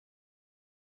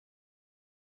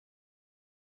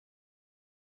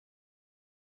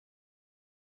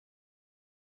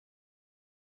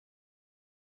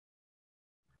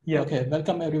Yeah. Okay,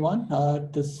 welcome everyone to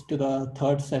the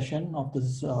third session of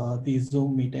these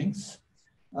Zoom meetings.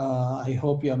 I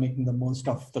hope you are making the most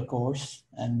of the course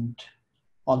and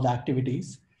all the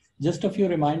activities. Just a few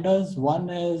reminders. One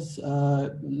is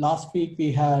last week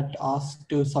we had asked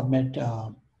to submit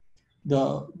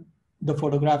the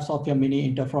photographs of your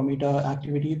mini interferometer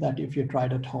activity that if you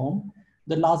tried at home.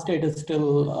 The last date is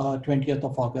still 20th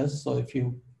of August. So if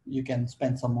you can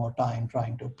spend some more time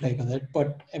trying to play with it,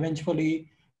 but eventually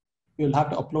you'll have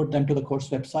to upload them to the course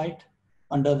website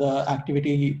under the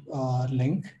activity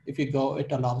link. If you go,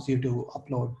 it allows you to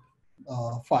upload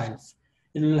files.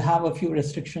 It will have a few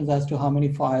restrictions as to how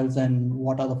many files and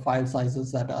what are the file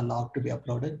sizes that are allowed to be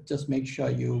uploaded. Just make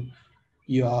sure you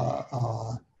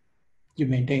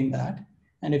maintain that.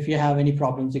 And if you have any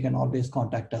problems, you can always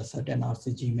contact us at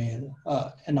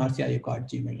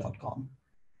nrciucard@gmail.com.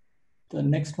 The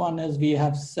next one is we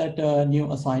have set a new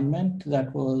assignment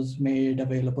that was made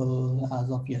available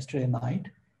as of yesterday night.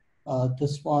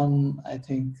 This one, I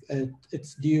think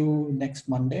it's due next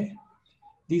Monday.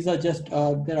 These are just,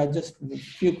 there are just a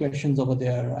few questions over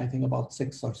there, I think about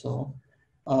 6 or so,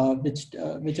 which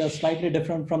are slightly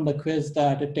different from the quiz,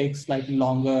 that it takes slightly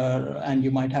longer and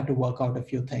you might have to work out a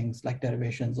few things like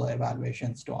derivations or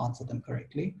evaluations to answer them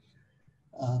correctly.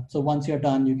 So once you're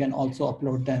done, you can also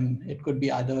upload them. It could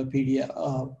be either a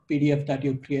PDF that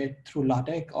you create through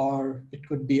LaTeX, or it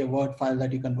could be a Word file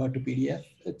that you convert to PDF.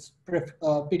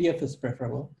 PDF is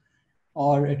preferable,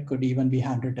 or it could even be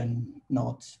handwritten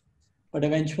notes. But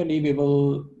eventually we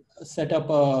will set up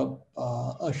a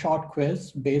short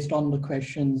quiz based on the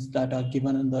questions that are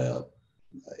given in the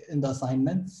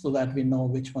assignment, so that we know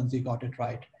which ones you got it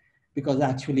right, because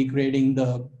actually grading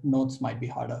the notes might be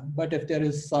harder. But if there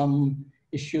is some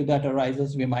issue that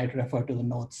arises, we might refer to the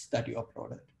notes that you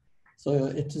uploaded. So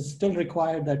it is still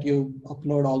required that you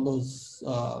upload all those,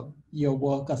 your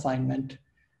work assignment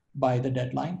by the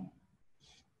deadline.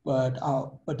 But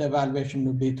the evaluation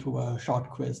will be through a short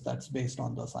quiz that's based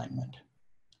on the assignment.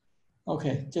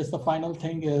 Okay, just the final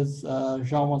thing is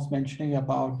Jean was mentioning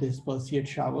about these Perseid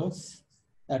showers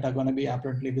that are going to be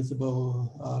apparently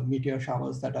visible, meteor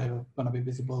showers that are going to be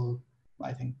visible,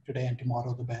 I think today and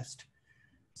tomorrow the best.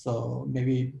 So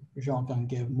maybe Jean can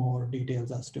give more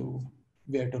details as to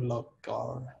where to look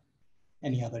or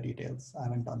any other details. I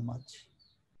haven't done much.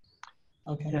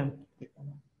 Okay. Yeah.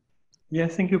 Yeah,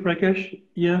 thank you, Prakash.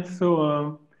 Yeah,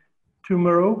 so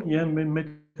tomorrow, yeah,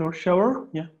 meteor shower,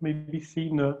 yeah, maybe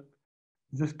seen the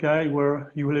sky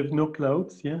where you will have no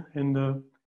clouds, yeah, and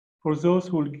for those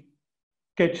who will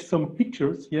catch some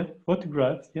pictures, yeah,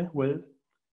 photographs, yeah, well, it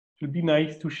will be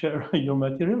nice to share your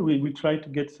material. We will try to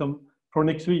get some for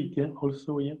next week, yeah,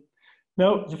 also, yeah.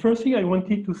 Now, the first thing I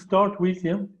wanted to start with,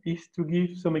 yeah, is to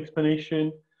give some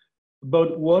explanation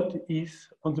about what is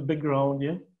on the background,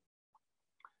 yeah.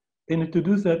 And to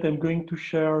do that, I'm going to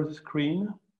share the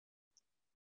screen.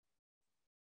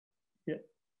 Yeah.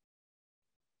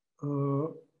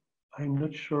 I'm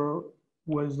not sure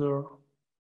whether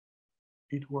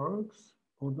it works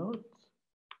or not.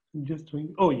 I'm just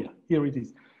doing, oh yeah, here it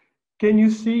is. Can you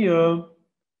see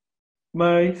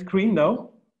my screen now?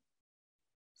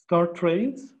 Star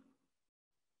trails?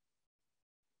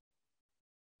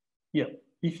 Yeah,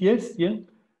 if yes, yeah.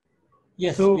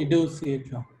 Yes, so, we do see it,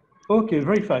 Jean. Okay,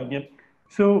 very fine, yeah.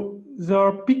 So there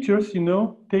are pictures, you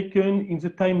know, taken in the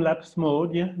time-lapse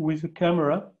mode, yeah, with a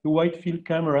camera, the wide field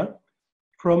camera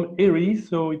from Aries,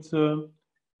 so it's in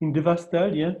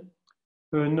Devastal, yeah,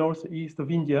 northeast of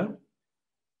India,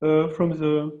 from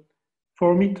the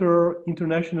 4-meter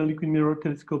International Liquid Mirror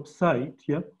Telescope site,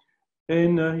 yeah,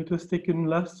 and it was taken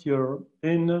last year.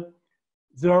 And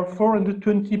there are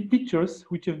 420 pictures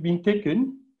which have been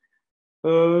taken,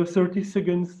 30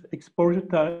 seconds exposure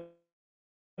time.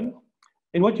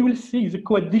 And what you will see is a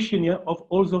co-addition, yeah, of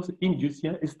all those images,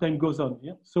 yeah, as time goes on.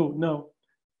 Yeah. So now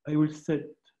I will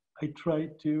I try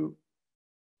to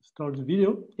start the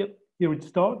video. Yep, here it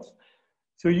starts.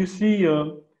 So you see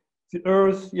the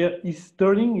Earth, yeah, is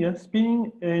turning, yeah,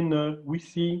 spinning, and we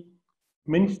see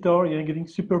many stars, yeah, getting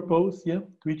superposed, yeah,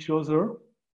 to each other.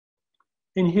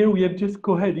 And here we have just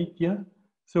co-added, yeah.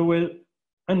 So well,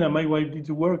 Anna, my wife, did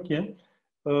the work, yeah.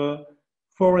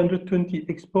 420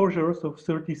 exposures of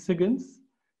 30 seconds.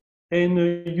 And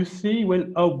you see, well,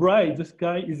 how bright the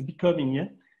sky is becoming, yeah?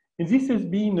 And this has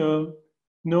been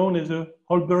known as a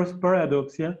Holberg's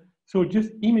paradox, yeah? So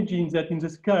just imagine that in the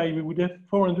sky, we would have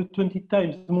 420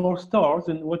 times more stars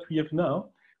than what we have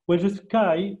now, where the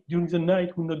sky during the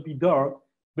night would not be dark,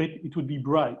 but it would be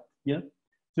bright, yeah?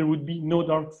 There would be no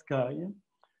dark sky, yeah?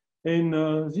 And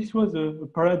this was a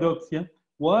paradox, yeah?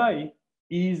 Why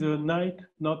is a night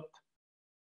not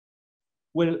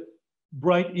well,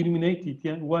 bright illuminated,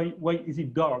 yeah? Why is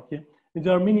it dark, yeah? And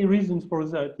there are many reasons for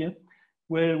that, yeah?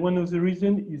 Well, one of the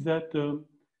reasons is that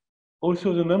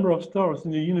also the number of stars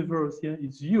in the universe, yeah,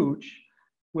 is huge,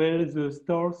 where the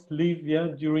stars live, yeah,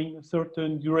 during a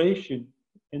certain duration,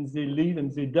 and they live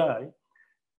and they die.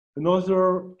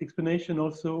 Another explanation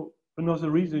also, another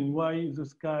reason why the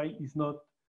sky is not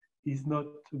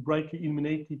brightly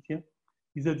illuminated, yeah,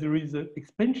 is that there is an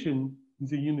expansion in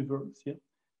the universe, yeah.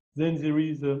 Then there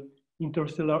is a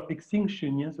interstellar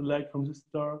extinction, yeah, the light from the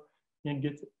star, yeah,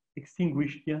 gets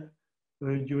extinguished, yeah,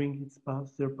 during its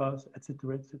path, their path,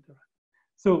 etc., etc.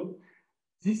 So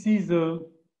this is the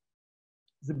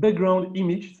background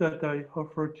image that I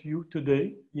offer to you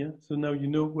today, yeah. So now you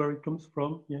know where it comes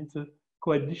from, yeah. It's a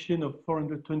coaddition of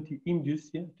 420 images,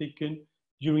 yeah, taken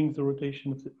during the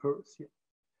rotation of the Earth, yeah.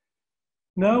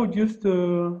 Now, just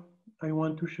I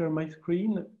want to share my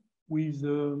screen with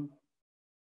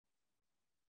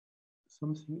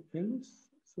something else.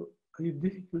 So I have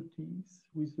difficulties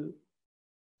with the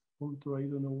pointer. I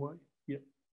don't know why. Yeah.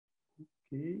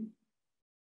 Okay.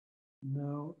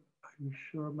 Now I will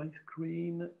share my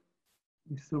screen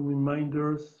with some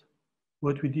reminders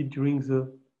what we did during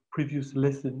the previous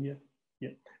lesson. Yeah.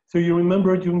 Yeah. So you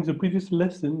remember during the previous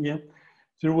lesson, yeah,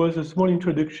 there was a small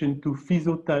introduction to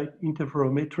physotype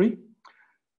interferometry.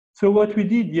 So what we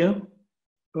did, yeah,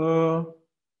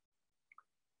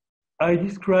 I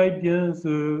described, yeah,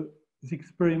 the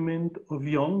experiment of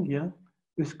Young, yeah,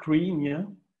 a screen, yeah,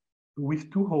 with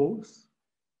two holes.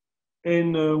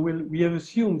 And well, we have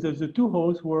assumed that the two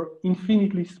holes were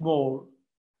infinitely small.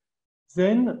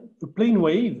 Then a plane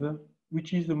wave,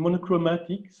 which is a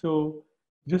monochromatic, so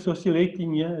just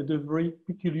oscillating, yeah, at a very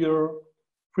peculiar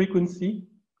frequency,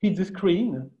 hit the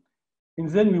screen. And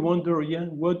then we wonder, yeah,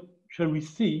 what shall we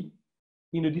see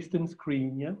in a distant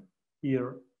screen, yeah,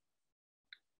 here.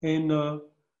 And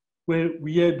well,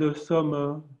 we had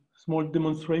some small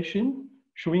demonstration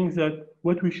showing that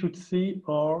what we should see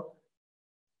are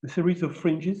a series of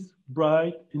fringes,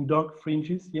 bright and dark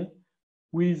fringes, yeah,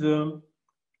 with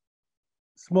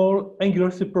small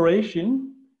angular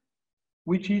separation,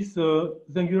 which is the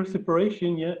angular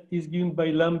separation, yeah, is given by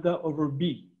lambda over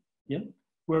b, yeah,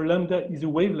 where lambda is a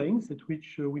wavelength at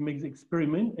which we make the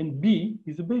experiment, and b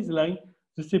is the baseline,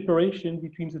 the separation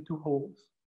between the two holes.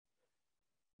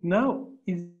 Now,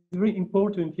 it's very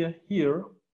important, yeah, here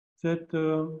that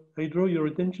I draw your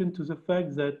attention to the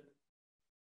fact that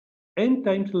n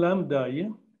times lambda, yeah,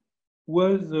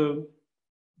 was the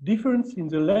difference in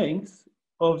the length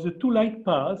of the two light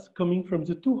paths coming from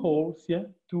the two holes, yeah,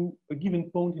 to a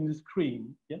given point in the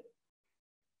screen, yeah.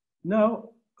 Now,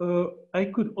 I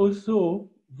could also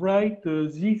write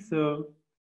this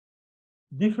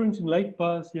difference in light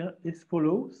paths, yeah, as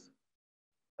follows.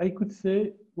 I could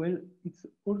say, well, it's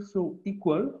also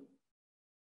equal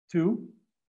to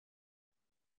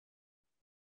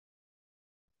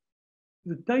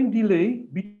the time delay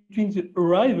between the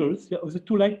arrivals, yeah, of the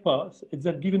two light paths at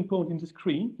that given point in the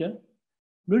screen, yeah,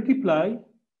 multiplied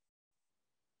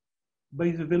by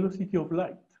the velocity of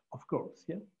light, of course,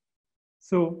 yeah.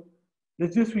 So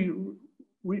let's just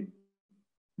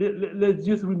let's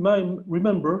just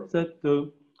remember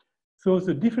that so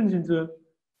the difference in the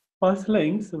path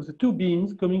length of the two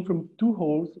beams coming from two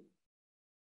holes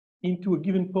into a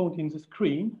given point in the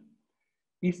screen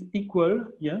is equal,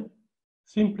 yeah,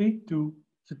 simply to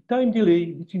the time delay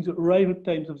between the arrival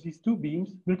times of these two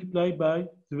beams multiplied by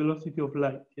the velocity of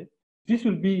light. Yeah? This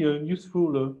will be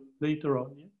useful later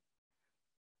on. Yeah?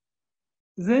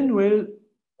 Then, well,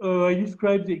 I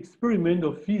described the experiment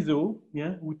of Fizeau,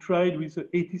 yeah, we tried with the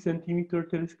 80 centimeter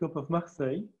telescope of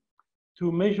Marseille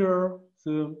to measure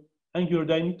the angular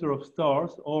diameter of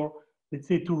stars, or let's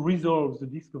say to resolve the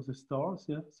disk of the stars.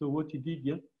 Yeah? So what he did,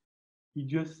 yeah, he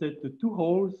just set the two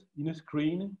holes in a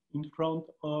screen in front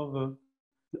of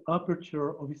the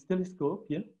aperture of his telescope,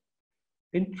 yeah,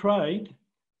 and tried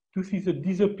to see the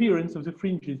disappearance of the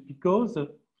fringes because,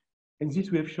 and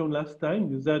this we have shown last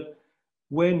time, is that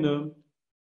when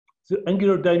the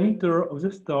angular diameter of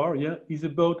the star, yeah, is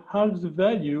about half the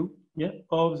value, yeah,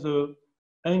 of the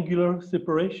angular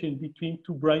separation between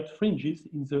two bright fringes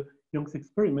in the Young's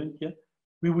experiment, yeah,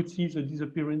 we would see the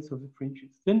disappearance of the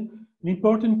fringes. Then an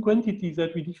important quantity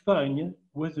that we defined, yeah,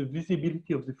 was the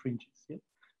visibility of the fringes. Yeah?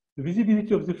 The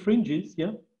visibility of the fringes,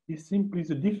 yeah, is simply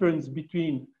the difference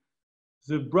between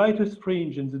the brightest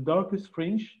fringe and the darkest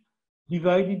fringe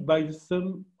divided by the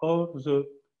sum of the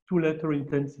two latter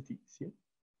intensities. Yeah?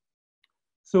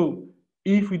 So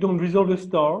if we don't resolve the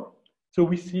star, so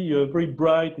we see very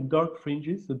bright and dark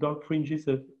fringes. The dark fringes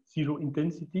have zero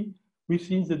intensity. We've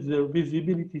seen that their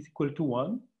visibility is equal to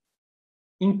 1.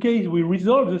 in case we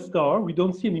resolve the star, we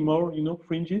don't see anymore, you know,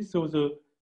 fringes. So the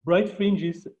bright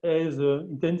fringes has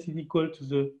intensity equal to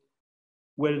the,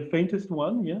 well, faintest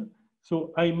one, yeah?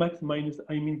 So I max minus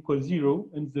I min equals 0,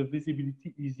 and the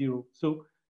visibility is 0. So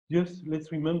just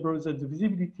let's remember that the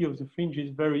visibility of the fringes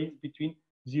varies between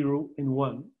 0 and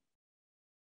 1.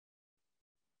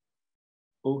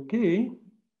 Okay,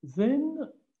 then,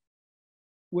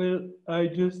 well, I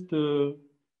just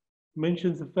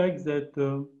mentioned the fact that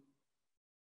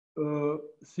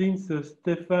since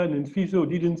Stefan and Fizeau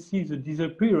didn't see the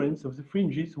disappearance of the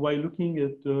fringes while looking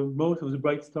at most of the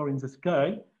bright stars in the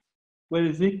sky,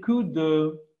 well, they could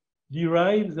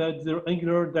derive that their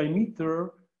angular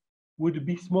diameter would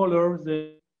be smaller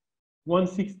than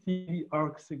 160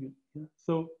 arcsecond. Yeah?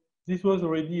 So this was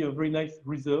already a very nice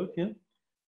result. Yeah?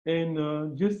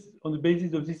 And just on the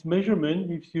basis of this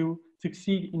measurement, if you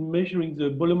succeed in measuring the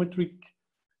bolometric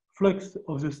flux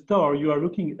of the star you are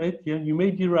looking at, yeah, you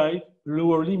may derive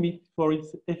lower limit for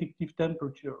its effective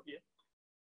temperature, yeah,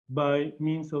 by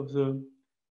means of the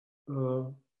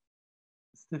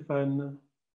Stefan,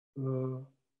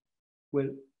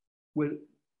 well,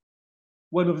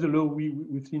 one of the laws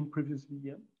we've seen previously,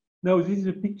 yeah. Now this is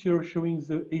a picture showing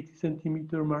the 80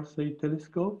 centimeter Marseille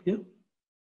telescope, yeah.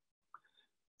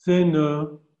 Then,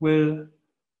 well,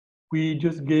 we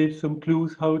just gave some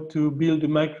clues how to build the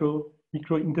micro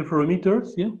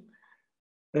interferometers, yeah.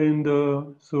 And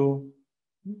so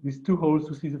with 2 holes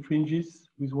to see the fringes,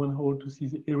 with 1 hole to see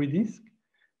the iridescent.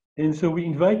 And so we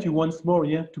invite you once more,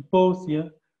 yeah, to post, yeah,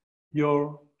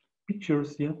 your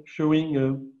pictures, yeah, showing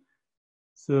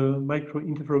the micro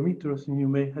interferometers you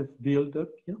may have built up,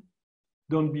 yeah.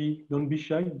 Don't be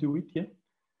shy, do it, yeah.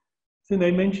 Then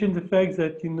I mentioned the fact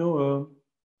that, you know,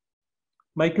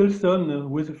 Michelson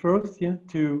was the first, yeah,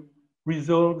 to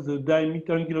resolve the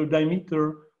angular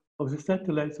diameter of the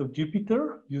satellites of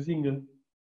Jupiter using a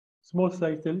small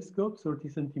size telescope, 30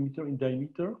 centimeter in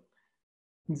diameter.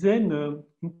 And then,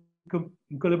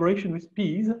 in collaboration with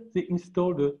Pease, they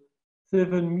installed a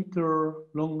 7-meter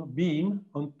long beam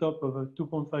on top of a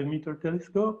 2.5 meter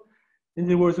telescope. And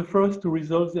they were the first to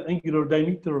resolve the angular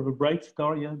diameter of a bright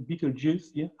star, yeah,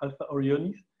 Betelgeuse, yeah, Alpha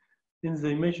Orionis. And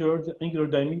they measured the angular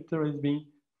diameter as being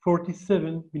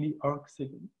 47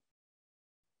 milliarcseconds.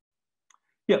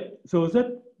 Yeah, so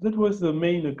that was the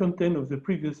main content of the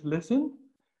previous lesson.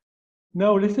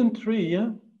 Now lesson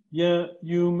 3, yeah,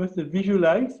 you must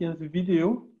visualize, yeah, the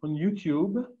video on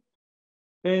YouTube.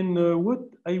 And what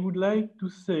I would like to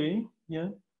say, yeah,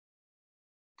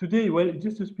 today, well,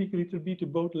 just to speak a little bit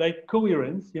about light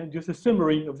coherence, yeah, just a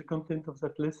summary of the content of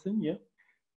that lesson, yeah.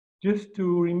 Just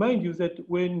to remind you that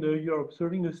when you're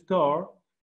observing a star,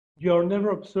 you are never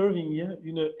observing, yeah,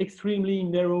 in an extremely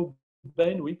narrow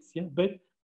bandwidth, yeah, but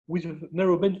with a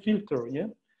narrow band filter, yeah,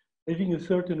 having a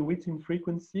certain width in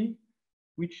frequency,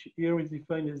 which here is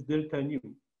defined as delta nu.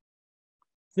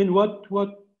 Then what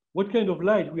kind of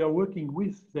light we are working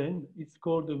with then? It's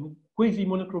called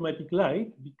quasi-monochromatic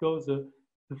light because the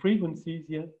frequencies,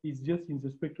 yeah, is just in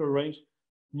the spectral range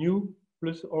nu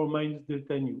plus or minus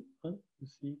delta nu. Huh? You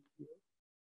see it here.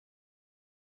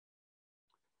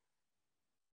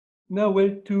 Now,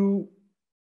 well, to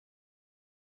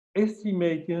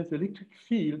estimate, yeah, the electric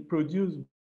field produced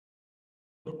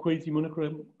by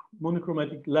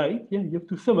quasi-monochromatic light, yeah, you have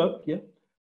to sum up, yeah,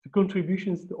 the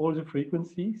contributions to all the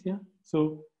frequencies, yeah.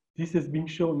 So this has been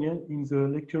shown, yeah, in the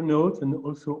lecture notes and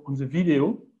also on the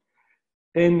video.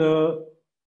 And the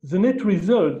net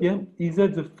result, yeah, is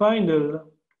that the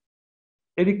final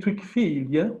electric field,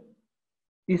 yeah,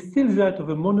 is still that of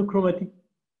a monochromatic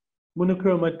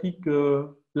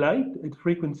light at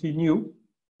frequency nu,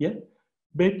 yeah,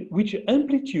 but which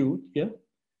amplitude, yeah,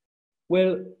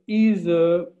 well, is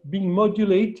being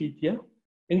modulated, yeah,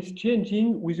 and it's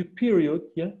changing with a period,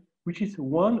 yeah, which is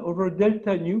 1 over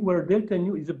delta nu, where delta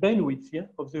nu is the bandwidth, yeah,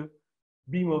 of the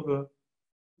beam of a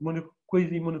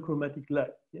quasi-monochromatic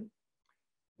light, yeah.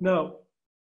 Now,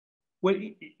 well,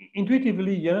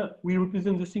 intuitively, yeah, we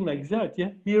represent the thing like that, yeah.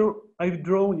 Here I've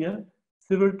drawn, yeah,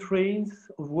 several trains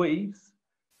of waves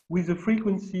with the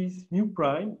frequencies nu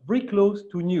prime very close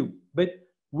to nu, but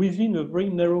within a very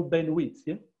narrow bandwidth,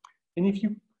 yeah. And if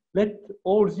you let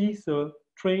all these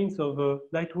trains of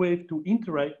light wave to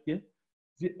interact, yeah,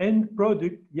 the end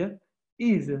product, yeah,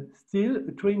 is still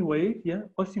a train wave, yeah,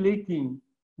 oscillating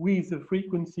with a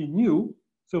frequency nu,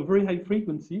 so very high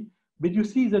frequency, but you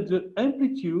see that the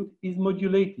amplitude is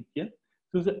modulated, yeah.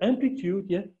 So the amplitude,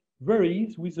 yeah,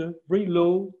 varies with a very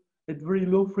low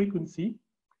frequency,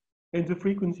 and the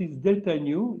frequency is delta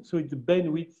nu, so it's the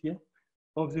bandwidth, yeah,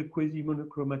 of the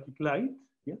quasi-monochromatic light,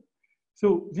 yeah.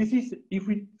 So this is, if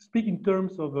we speak in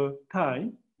terms of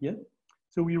time, yeah,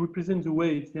 So we represent the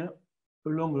waves, yeah,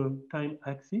 along a time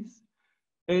axis.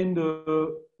 And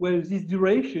well, this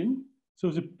duration, so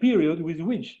the period with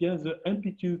which, yeah, the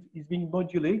amplitude is being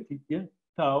modulated, yeah,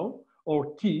 tau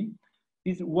or t,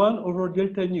 is 1 over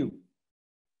delta nu.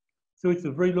 So it's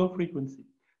a very low frequency.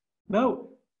 Now,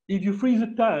 if you freeze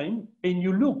the time and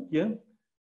you look, yeah,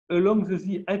 along the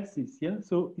z-axis, yeah,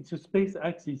 so it's a space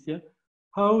axis, yeah,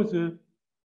 how the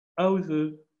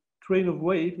train of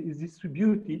wave is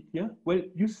distributed, yeah, well,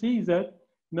 you see that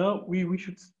now we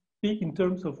should speak in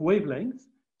terms of wavelengths.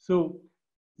 So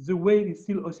the wave is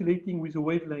still oscillating with a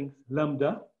wavelength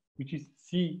lambda, which is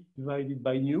c divided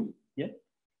by nu, yeah,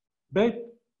 but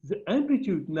the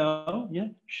amplitude now, yeah,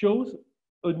 shows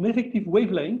an effective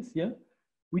wavelength, yeah,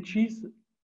 which is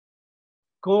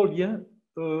called, yeah,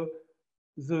 the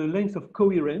length of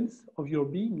coherence of your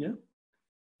beam, yeah,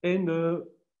 and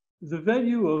the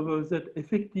value of that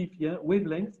effective, yeah,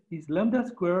 wavelength is lambda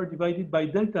squared divided by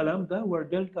delta lambda, where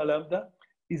delta lambda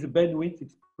is a bandwidth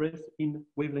expressed in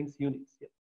wavelength units. Yeah.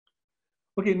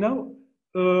 Okay, now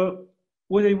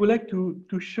what I would like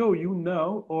to show you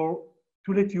now, or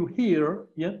to let you hear,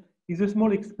 yeah, is a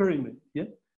small experiment. Yeah.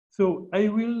 So I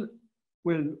will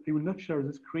not share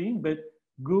the screen, but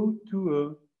go to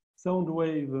a sound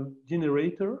wave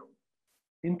generator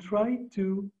and try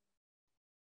to,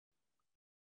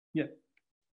 yeah,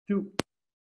 to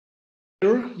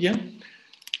hear, yeah,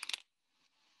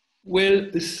 well,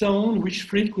 a sound which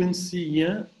frequency,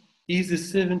 yeah, is a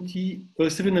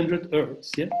 700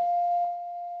 hertz, yeah.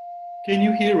 Can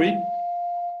you hear it?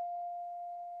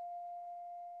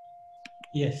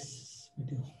 Yes, we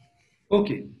do.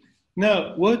 Okay.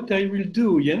 Now, what I will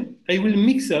do, yeah, I will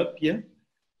mix up, yeah,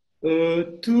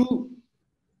 two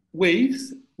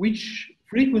waves which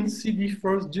frequency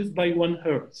differs just by 1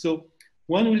 hertz. So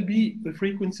one will be a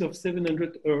frequency of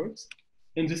 700 hertz,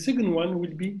 and the second one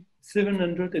will be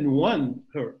 701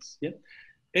 hertz. Yeah,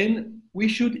 and we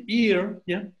should hear,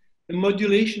 yeah, a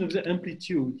modulation of the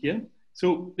amplitude. Yeah,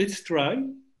 so let's try.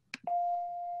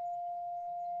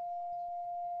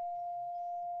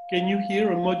 Can you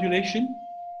hear a modulation?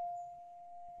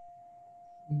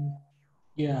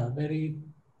 Yeah,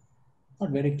 not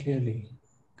very clearly.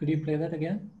 Could you play that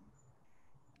again?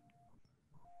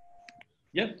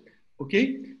 Yeah.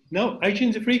 Okay. Now I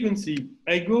change the frequency.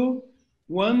 I go,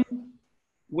 one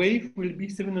wave will be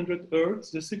 700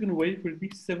 hertz. The second wave will be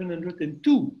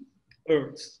 702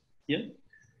 hertz. Yeah.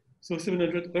 So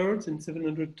 700 hertz and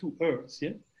 702 hertz.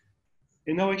 Yeah.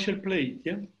 And now I shall play it.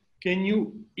 Yeah. Can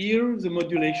you hear the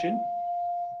modulation?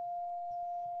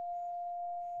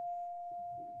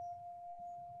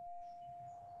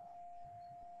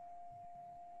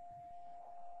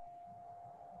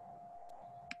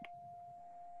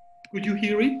 Could you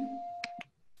hear it?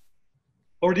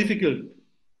 Or difficult?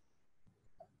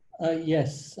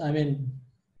 Yes, I mean,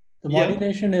 the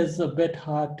modulation is a bit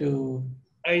hard to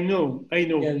I know.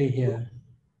 clearly hear.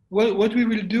 Well, what we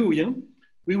will do, yeah,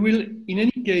 we will, in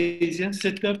any case, yeah,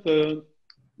 set up a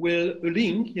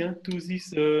link, yeah, to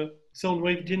this sound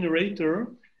wave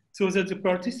generator, so that the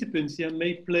participants, yeah,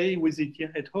 may play with it,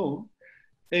 yeah, at home.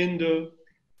 And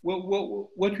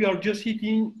what we are just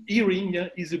hearing, yeah,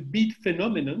 is a beat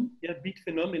phenomenon, yeah, beat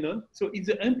phenomenon. So it's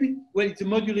it's a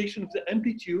modulation of the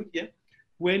amplitude, yeah,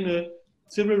 when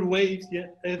several waves, yeah,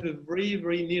 have a very,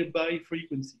 very nearby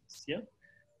frequencies, yeah.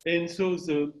 And so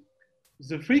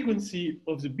the frequency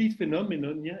of the beat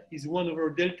phenomenon, yeah, is 1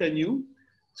 over delta nu.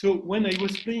 So when I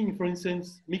was playing, for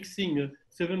instance, mixing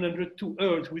 702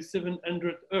 hertz with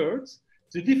 700 hertz,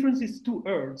 the difference is 2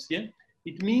 hertz, yeah?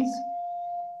 It means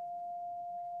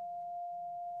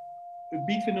a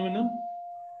beat phenomenon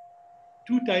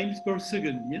 2 times per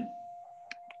second, yeah?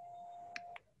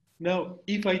 Now,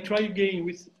 if I try again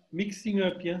with mixing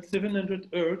up, yeah, 700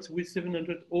 hertz with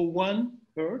 701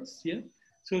 hertz, yeah?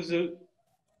 So the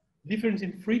difference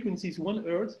in frequency is 1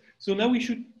 hertz. So now we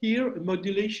should hear a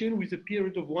modulation with a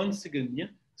period of 1 second, yeah?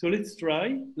 So let's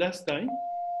try last time.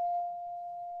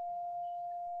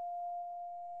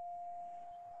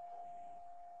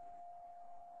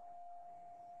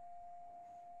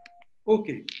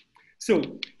 Okay, so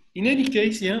in any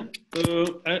case, yeah,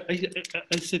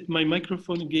 I set my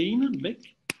microphone again back.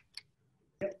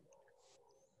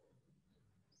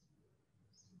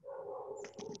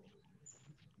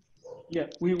 Yeah,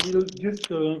 we will just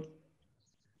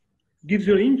give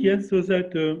the link, yeah, so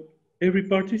that every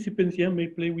participant, yeah, may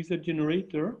play with a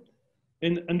generator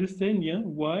and understand, yeah,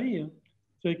 why.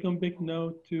 So I come back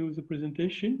now to the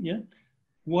presentation, yeah.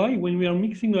 Why, when we are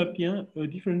mixing up, yeah,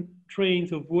 different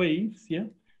trains of waves, yeah,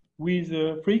 with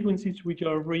frequencies which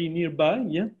are very nearby,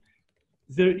 yeah,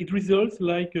 it results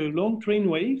like long train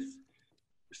waves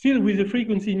still with the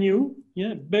frequency nu,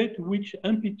 yeah, but which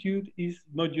amplitude is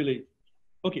modulated.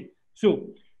 Okay,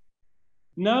 so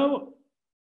now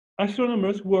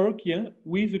astronomers work, yeah,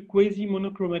 with a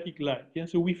quasi-monochromatic light. Yeah,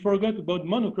 so we forgot about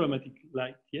monochromatic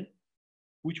light, yeah,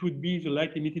 which would be the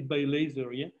light emitted by a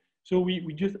laser. Yeah, so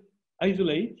we just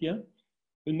isolate, yeah,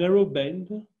 a narrow band,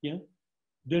 yeah,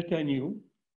 delta nu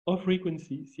of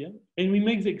frequencies, yeah, and we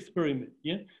make the experiment,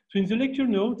 yeah. So in the lecture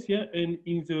notes, yeah, and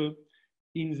in the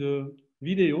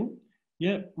video,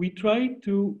 yeah, we try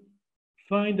to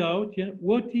find out, yeah,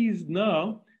 what is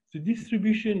now the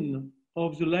distribution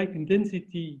of the light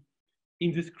intensity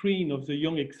in the screen of the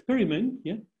Young experiment,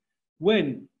 yeah,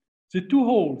 when the two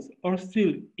holes are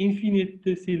still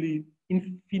infinitesimally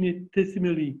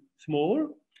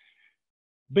small,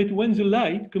 but when the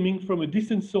light coming from a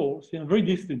distant source, yeah, very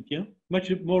distant, yeah,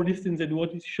 much more distant than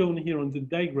what is shown here on the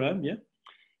diagram, yeah,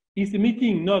 is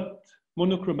emitting not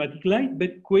monochromatic light,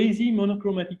 but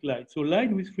quasi-monochromatic light. So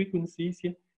light with frequencies,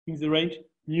 yeah, in the range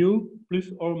nu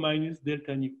plus or minus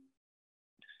delta nu.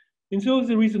 And so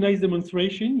there is a nice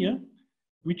demonstration, yeah,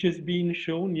 which has been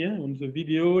shown, yeah, on the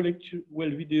video lecture, well,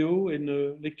 video and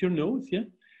lecture notes, yeah.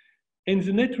 And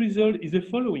the net result is the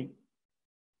following: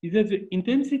 is that the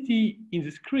intensity in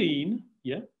the screen,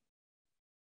 yeah,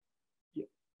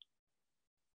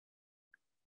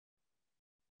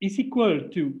 is equal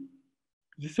to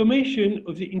the summation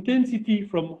of the intensity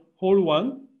from hole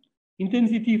 1,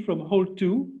 intensity from hole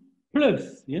 2,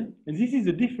 plus, yeah, and this is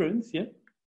the difference, yeah,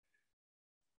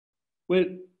 well,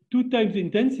 2 times the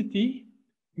intensity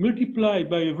multiplied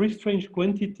by a very strange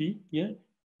quantity, yeah,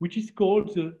 which is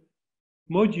called the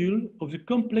module of the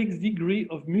complex degree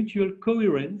of mutual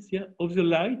coherence, yeah, of the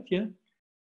light, yeah,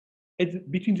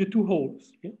 between the two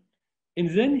holes, yeah. And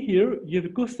then here you have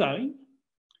a cosine.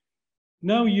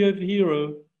 Now you have here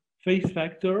a phase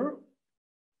factor.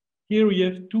 Here you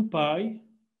have 2 pi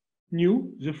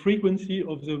nu, the frequency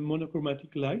of the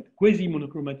monochromatic light,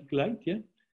 quasi-monochromatic light, yeah.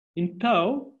 And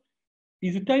tau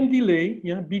is a time delay,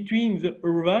 yeah, between the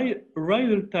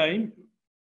arrival time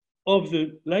of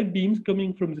the light beams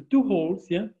coming from the two holes,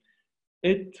 yeah,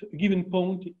 at a given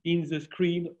point in the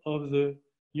screen of the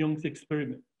Young's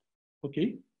experiment.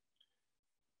 Okay.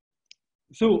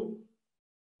 So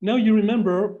now you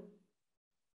remember,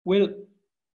 well,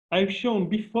 I've shown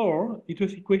before, it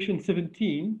was equation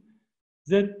 17,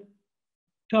 that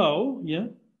tau, yeah,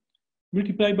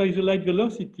 multiplied by the light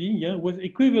velocity, yeah, was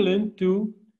equivalent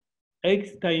to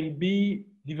x times b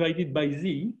divided by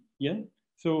z, yeah.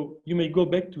 So you may go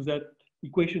back to that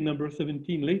equation number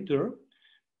 17 later,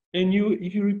 and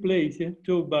if you replace, yeah,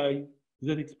 tau by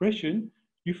that expression,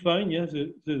 you find, yeah,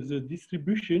 the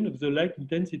distribution of the light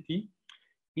intensity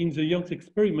in the Young's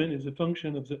experiment as a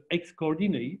function of the x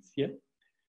coordinates, yeah.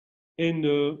 And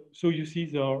so you see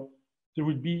there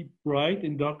will be bright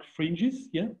and dark fringes,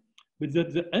 yeah, but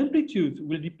that the amplitude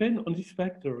will depend on this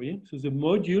factor, yeah. So the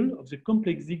module of the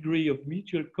complex degree of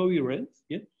mutual coherence,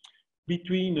 yeah,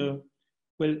 between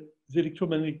well, the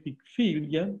electromagnetic field,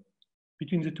 yeah,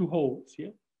 between the two holes,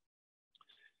 yeah.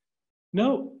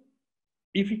 Now,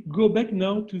 if we go back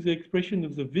now to the expression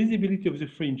of the visibility of the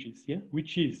fringes, yeah,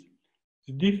 which is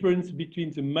the difference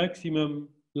between the maximum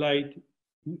light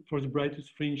for the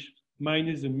brightest fringe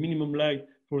minus the minimum light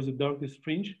for the darkest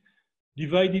fringe,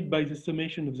 divided by the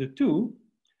summation of the two,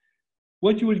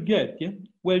 what you will get, yeah?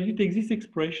 Well, you take this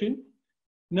expression.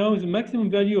 Now the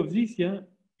maximum value of this, yeah,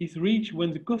 is reached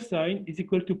when the cosine is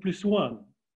equal to +1.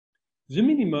 The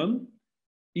minimum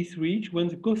is reached when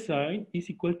the cosine is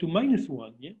equal to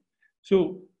 -1, yeah?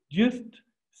 So just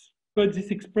put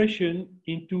this expression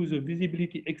into the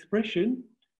visibility expression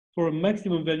for a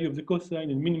maximum value of the cosine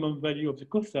and minimum value of the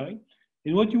cosine.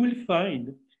 And what you will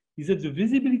find is that the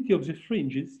visibility of the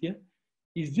fringes, yeah,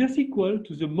 is just equal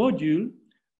to the module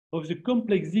of the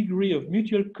complex degree of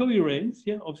mutual coherence,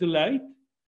 yeah, of the light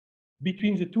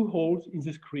between the two holes in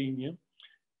the screen, yeah.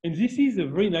 And this is a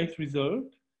very nice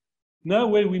result. Now,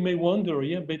 well, we may wonder,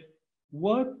 yeah, but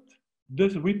what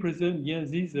does represent, yeah,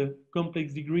 this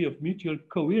complex degree of mutual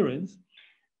coherence?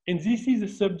 And this is the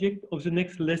subject of the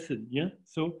next lesson, yeah.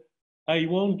 So I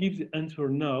won't give the answer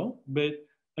now, but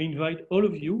I invite all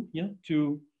of you, yeah,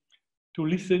 to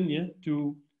listen, yeah,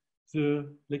 to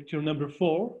the lecture number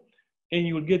 4, and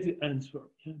you will get the answer.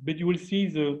 Yeah? But you will see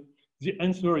the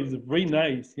answer is very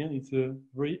nice, yeah. It's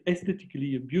very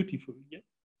aesthetically beautiful, yeah.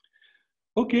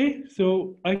 Okay,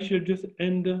 so I shall just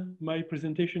end my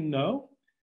presentation now,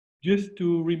 just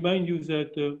to remind you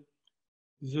that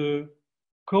the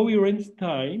coherence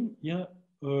time, yeah,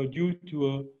 due to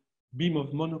a beam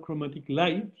of monochromatic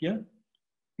light, yeah,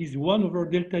 is 1 over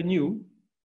delta nu,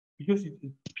 because it's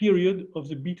the period of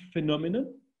the beat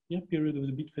phenomenon, yeah, period of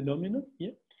the bit phenomenon,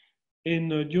 yeah. And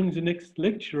during the next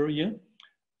lecture, yeah,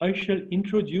 I shall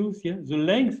introduce, yeah, the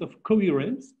length of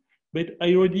coherence, but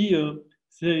I already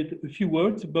said a few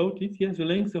words about it, yeah. The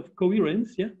length of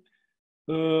coherence, yeah,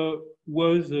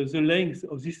 was the length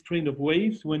of this train of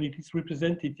waves when it is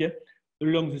represented, yeah,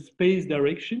 along the space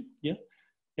direction, yeah,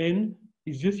 and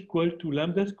is just equal to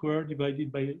lambda squared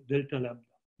divided by delta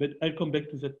lambda. But I'll come back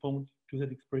to that point, to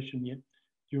that expression, yeah,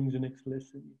 during the next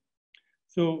lesson.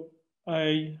 So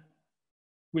I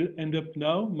will end up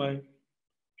now my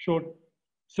short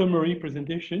summary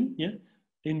presentation, yeah,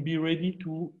 and be ready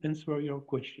to answer your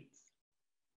questions.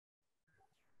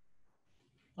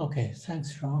 Okay, thanks,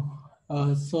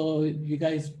 Ron. So you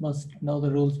guys must know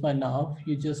the rules by now.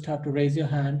 You just have to raise your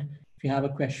hand if you have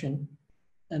a question,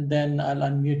 and then I'll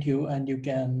unmute you and you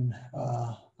can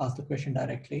ask the question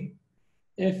directly.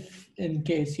 If in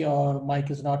case your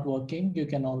mic is not working, you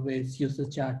can always use the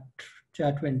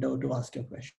chat window to ask your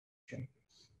question.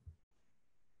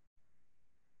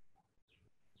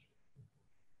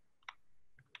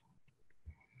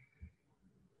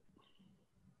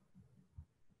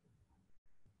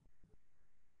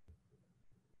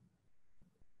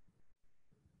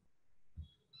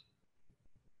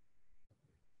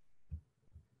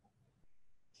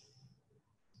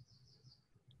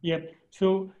 Yeah,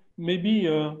 so maybe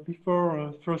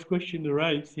before first question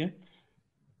arrives, yeah,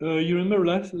 you remember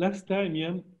last time,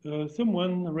 yeah,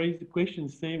 someone raised the question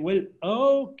saying, well,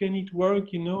 how can it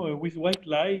work, you know, with white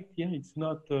light? Yeah, it's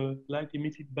not light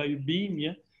emitted by a beam,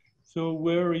 yeah. So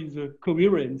where is the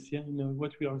coherence, yeah, you know,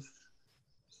 what we are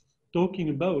talking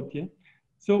about, yeah.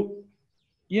 So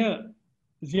yeah,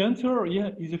 the answer, yeah,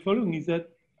 is the following: is that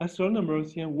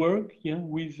astronomers, yeah, work, yeah,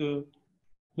 with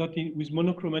not with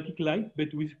monochromatic light, but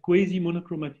with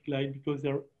quasi-monochromatic light, because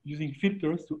they're using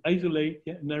filters to isolate,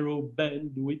 yeah, narrow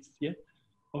bandwidths, yeah,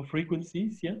 of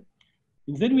frequencies, yeah.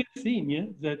 And then we have seen, yeah,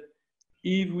 that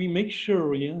if we make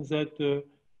sure, yeah, that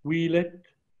we let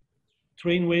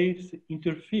train waves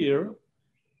interfere,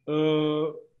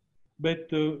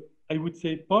 but I would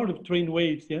say part of train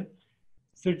waves, yeah,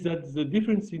 such that the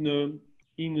difference in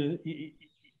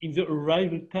in the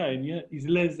arrival time, yeah, is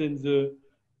less than the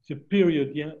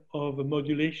period, yeah, of a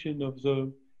modulation of the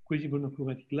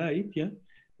quasi-monochromatic light, yeah.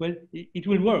 Well, it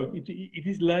will work. It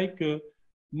is like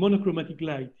monochromatic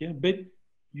light, yeah. But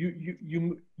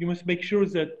you must make sure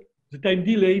that the time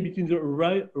delay between the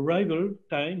arrival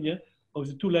time, yeah, of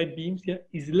the two light beams, yeah,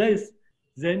 is less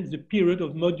than the period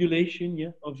of modulation,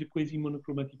 yeah, of the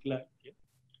quasi-monochromatic light, yeah.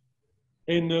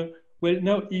 And well,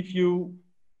 now if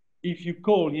you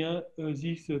call, yeah,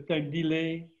 this time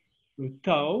delay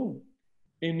tau,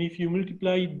 and if you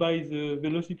multiply it by the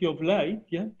velocity of light,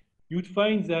 yeah, you'd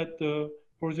find that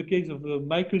for the case of the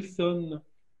Michelson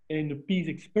and Pease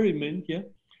experiment, yeah,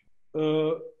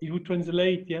 it would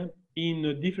translate, yeah, in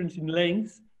a difference in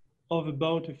length of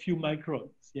about a few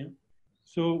microns, yeah.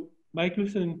 So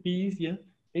Michelson and Pease, yeah,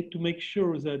 had to make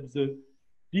sure that the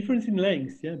difference in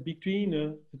length, yeah, between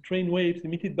the train waves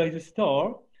emitted by the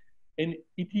star and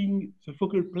hitting the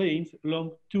focal planes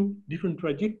along two different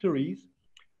trajectories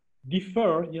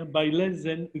differ, yeah, by less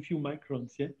than a few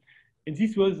microns, yeah. And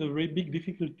this was a very big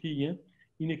difficulty, yeah,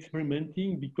 in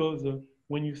experimenting, because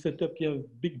when you set up, yeah, a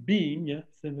big beam, yeah,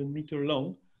 7 meter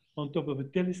long, on top of a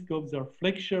telescope, there are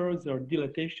flexures, there are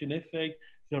dilatation effects,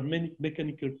 there are many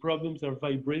mechanical problems, there are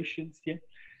vibrations, yeah.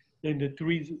 And to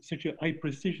reach such a high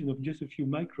precision of just a few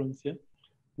microns, yeah,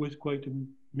 was quite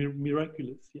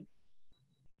miraculous, yeah.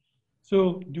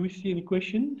 So do we see any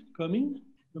question coming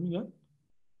up?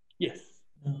 Yes,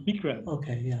 Bikram.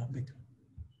 Okay, yeah, Bikram.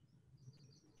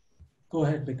 Go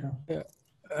ahead, Bikram.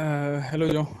 Hello,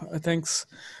 Joe. Thanks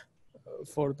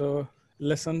for the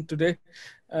lesson today.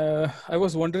 I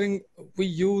was wondering, we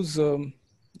use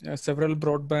several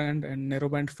broadband and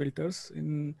narrowband filters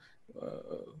in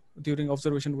during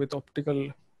observation with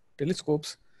optical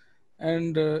telescopes,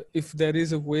 and if there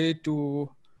is a way to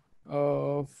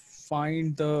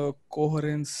find the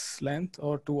coherence length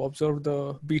or to observe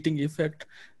the beating effect,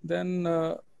 then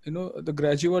you know, the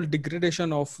gradual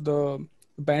degradation of the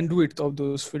bandwidth of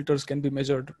those filters can be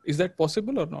measured. Is that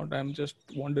possible or not? I'm just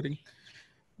wondering,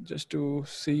 just to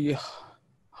see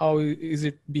how is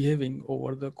it behaving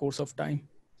over the course of time,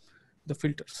 the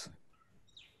filters.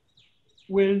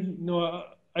 Well, no,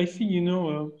 I think, you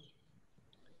know,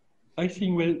 I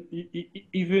think, well,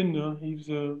 even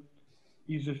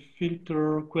if the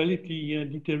filter quality, yeah,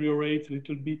 deteriorates a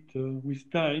little bit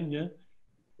with time, yeah,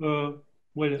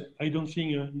 well, I don't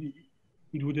think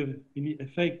it would have any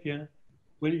effect, yeah.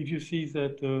 Well, if you see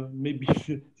that maybe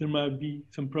there might be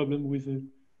some problem with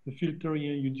the filter,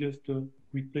 yeah, you just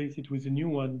replace it with a new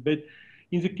one. But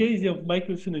in the case of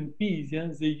Michelson and Pease, yeah,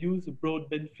 they use a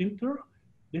broadband filter,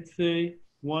 let's say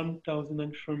 1,000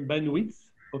 angstrom bandwidth,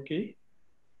 okay?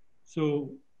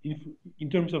 So in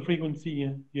terms of frequency,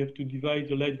 yeah, you have to divide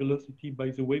the light velocity by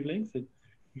the wavelength and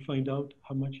you find out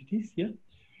how much it is, yeah?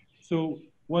 So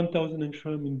 1,000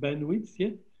 angstrom in bandwidth,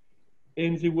 yeah?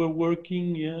 And they were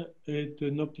working, yeah, at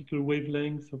an optical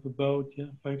wavelength of about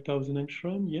 5,000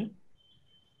 angstrom, yeah?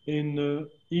 And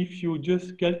if you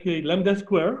just calculate lambda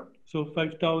square, so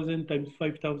 5,000 times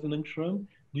 5,000 angstrom,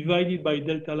 divided by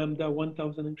delta lambda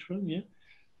 1,000 angstrom, yeah,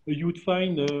 you would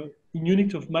find in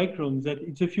units of microns that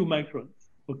it's a few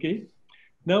microns, okay?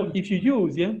 Now, if you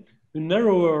use, yeah, a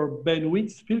narrower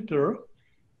bandwidth filter,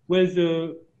 where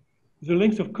the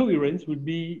length of coherence will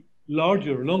be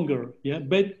larger, longer, yeah,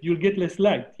 but you'll get less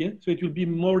light, yeah? So it will be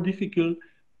more difficult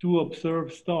to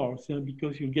observe stars, yeah,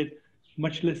 because you'll get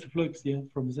much less flux, yeah,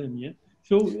 from them, yeah?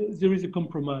 So there is a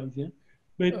compromise, yeah?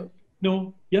 But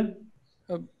no, yeah?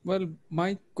 Well,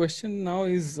 my question now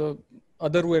is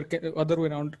other way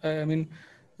around. I mean,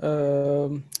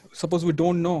 suppose we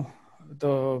don't know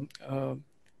the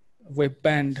wave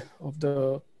band of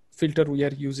the filter we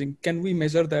are using. Can we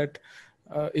measure that?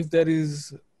 If there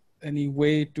is any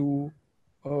way to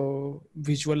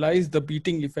visualize the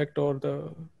beating effect or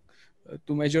the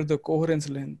to measure the coherence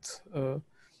length?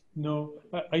 No,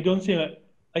 I don't think.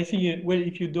 I think, well,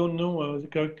 if you don't know the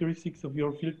characteristics of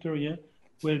your filter, yeah,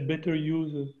 well, better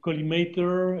use a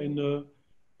collimator and a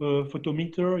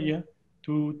photometer, yeah,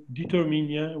 to determine,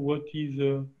 yeah, what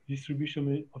is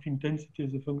distribution of intensity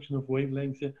as a function of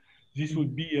wavelengths. Yeah. This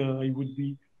would be, I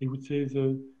would say,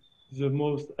 the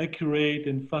most accurate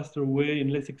and faster way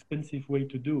and less expensive way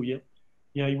to do. Yeah,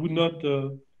 yeah, I would not,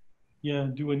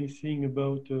 do anything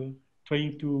about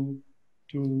trying to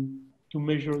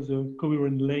measure the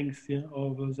coherent length, yeah,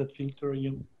 of that filter.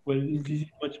 Yeah. Well, this is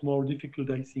much more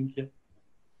difficult, I think. Yeah.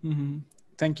 Mm-hmm.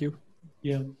 Thank you.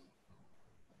 Yeah.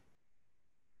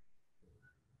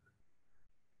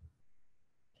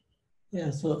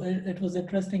 Yeah, so it was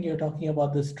interesting you're talking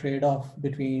about this trade-off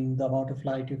between the amount of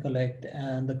light you collect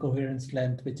and the coherence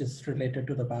length, which is related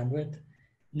to the bandwidth.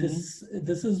 Mm-hmm.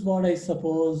 This is what I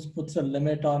suppose puts a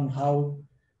limit on how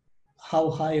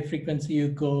high frequency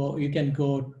you can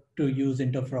go to use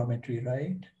interferometry,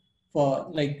 right? For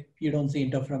like, you don't see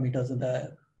interferometers in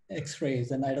the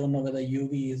X-rays, and I don't know whether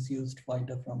UV is used for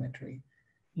interferometry.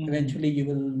 Mm-hmm. Eventually you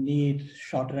will need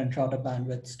shorter and shorter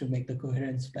bandwidths to make the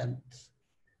coherence length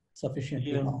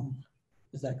sufficiently long.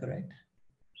 Is that correct?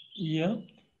 Yeah.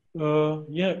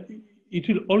 Yeah. It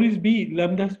will always be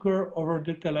lambda square over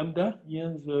delta lambda,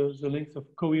 yeah, the length of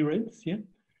coherence, yeah.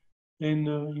 And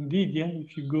indeed, yeah,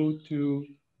 if you go to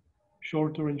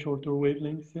shorter and shorter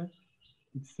wavelengths, yeah,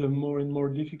 it's more and more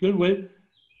difficult. Well,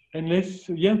 unless,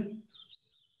 yeah.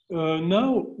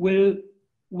 Now, well,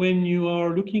 when you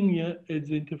are looking, yeah, at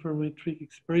the interferometric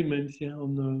experiments, yeah,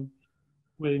 on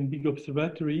well, in big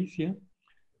observatories, yeah,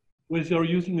 where they are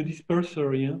using a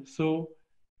disperser, yeah, so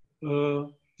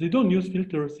they don't use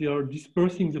filters; they are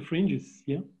dispersing the fringes,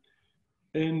 yeah,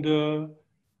 and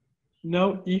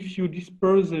now if you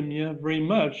disperse them, yeah, very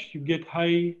much, you get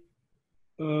high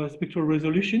spectral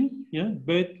resolution, yeah,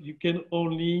 but you can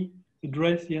only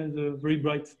address, yeah, the very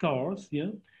bright stars,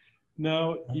 yeah.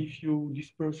 Now, if you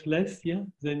disperse less, yeah,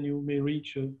 then you may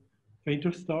reach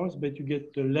fainter stars, but you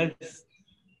get less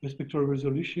spectral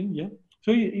resolution, yeah.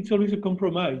 So it's always a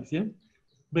compromise, yeah.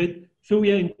 But so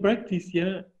yeah, in practice,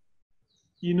 yeah,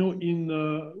 you know, in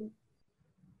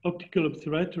optical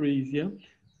observatories, yeah,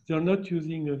 they are not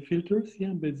using filters,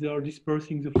 yeah, but they are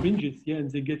dispersing the fringes, yeah, and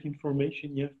they get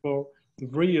information, yeah, for a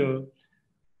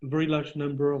very large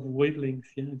number of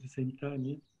wavelengths, yeah, at the same time,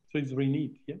 yeah. So it's very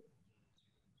neat, yeah.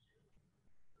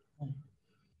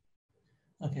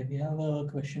 Okay, we have a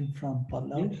question from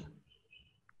Pallav. Yes.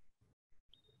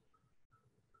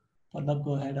 Pallav,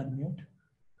 go ahead, unmute.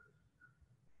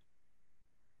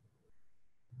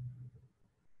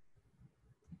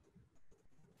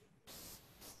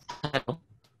 Hello.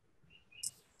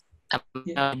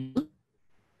 Yeah.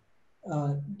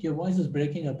 Your voice is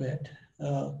breaking a bit.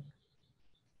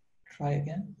 Try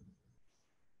again.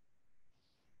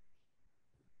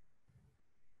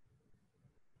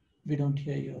 We don't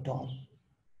hear you at all.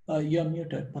 You're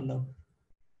muted, Pallav.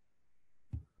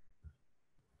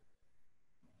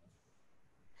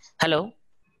 Hello.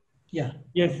 Yeah.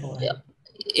 Yes.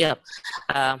 Yeah.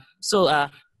 So I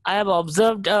have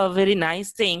observed a very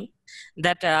nice thing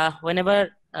that whenever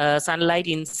sunlight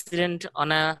incident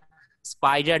on a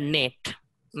spider net,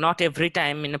 not every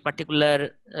time, in a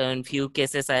particular in few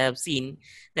cases I have seen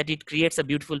that it creates a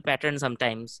beautiful pattern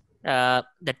sometimes.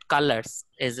 That colors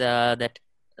is that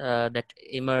that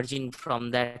emerging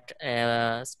from that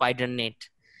spider net.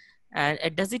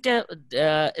 And does it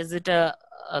is it a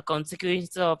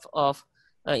consequence of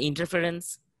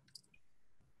interference?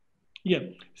 Yeah.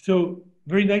 So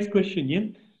very nice question. Yeah.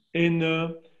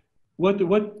 And what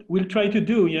we'll try to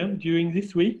do, yeah, during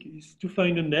this week is to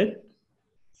find a net,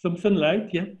 some sunlight,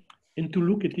 yeah, and to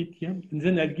look at it, yeah, and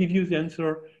then I'll give you the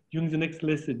answer during the next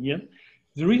lesson, yeah.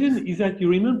 The reason is that you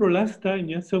remember last time,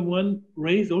 yeah, someone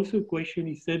raised also a question.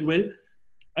 He said, well,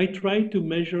 I tried to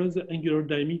measure the angular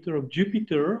diameter of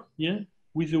Jupiter, yeah,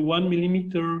 with a 1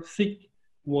 millimeter thick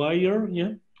wire,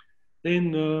 yeah,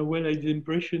 and well, I had the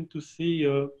impression to see,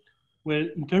 well,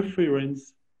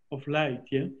 interference of light,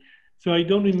 yeah. So I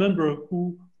don't remember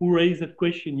who raised that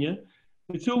question, yeah.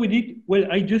 But so we did, well,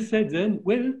 I just said then,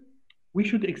 well, we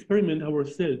should experiment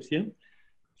ourselves, yeah.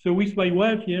 So with my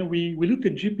wife, yeah, we looked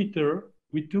at Jupiter.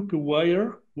 We took a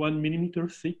wire, 1 millimeter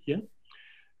thick, yeah,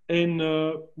 and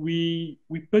we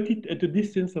put it at a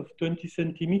distance of 20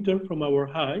 centimeters from our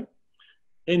eye,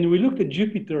 and we looked at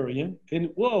Jupiter, yeah,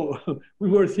 and whoa, we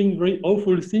were seeing very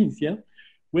awful things, yeah.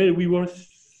 Well, we were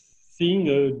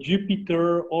seeing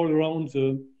Jupiter all around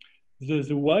the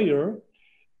wire,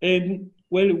 and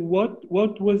well,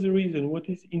 what was the reason? What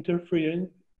is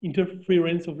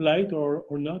interference of light or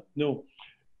not? No,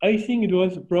 I think it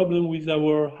was a problem with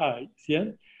our eyes, yeah,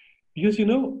 because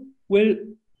well,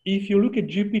 if you look at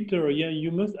Jupiter, yeah,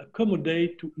 you must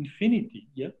accommodate to infinity,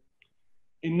 yeah.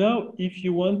 And now, if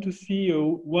you want to see a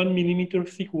 1 millimeter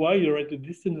thick wire at a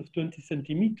distance of 20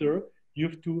 centimeters, you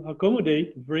have to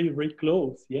accommodate very, very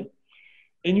close, yeah?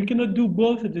 And you cannot do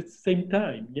both at the same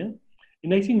time, yeah?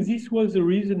 And I think this was the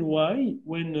reason why,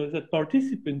 when that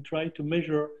participant tried to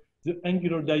measure the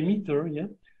angular diameter, yeah,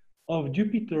 of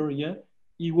Jupiter, yeah,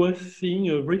 he was seeing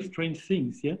very strange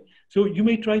things, yeah? So you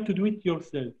may try to do it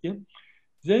yourself, yeah?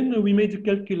 Then we made the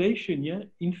calculation, yeah?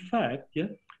 In fact, yeah,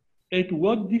 at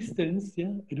what distance,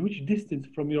 yeah, at which distance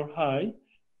from your eye,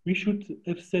 we should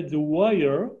have set the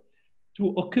wire to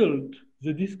occult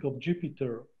the disk of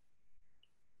Jupiter.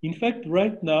 In fact,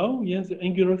 right now, yeah, the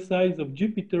angular size of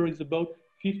Jupiter is about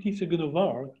 50 seconds of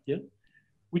arc, yeah,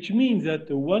 which means that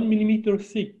a 1 millimeter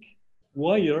thick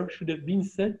wire should have been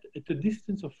set at a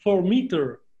distance of 4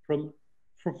 meters from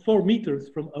 4 meters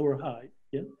from our eye,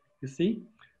 yeah, you see?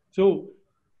 So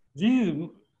this is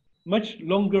much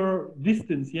longer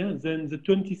distance, yeah, than the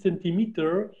 20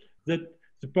 centimeter that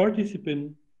the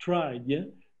participant tried, yeah.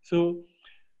 So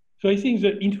I think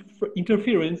the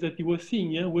interference that he was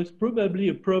seeing, yeah, was probably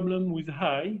a problem with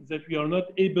eye, that we are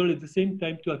not able at the same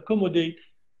time to accommodate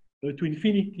to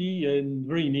infinity and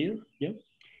very near, yeah.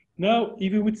 Now,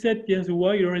 if we would set, yeah, the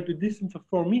wire at a distance of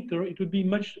 4 meters, it would be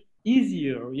much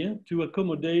easier, yeah, to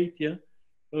accommodate, yeah,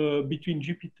 between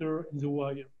Jupiter and the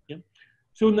wire, yeah.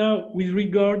 So now, with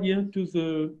regard, yeah, to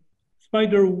the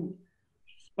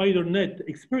spider net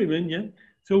experiment, yeah.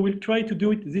 So we'll try to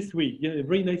do it this week. Yeah, a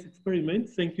very nice experiment.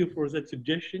 Thank you for that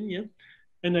suggestion. Yeah,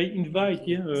 and I invite,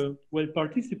 yeah, well,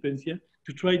 participants, yeah,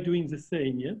 to try doing the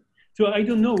same. Yeah. So I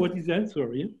don't know what is the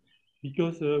answer. Yeah,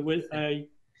 because well, I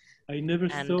never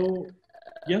saw.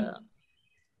 Yeah.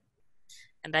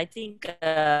 And I think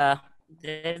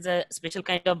there's a special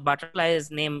kind of butterfly is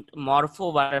named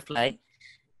morpho butterfly.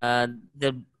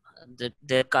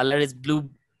 The color is blue,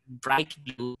 bright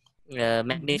blue,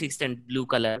 magnificent blue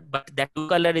color. But that blue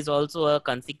color is also a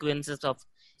consequences of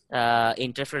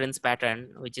interference pattern,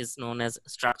 which is known as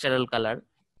structural color.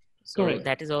 So correct.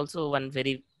 That is also one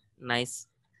very nice.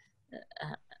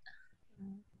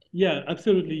 Yeah,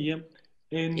 absolutely. Yeah,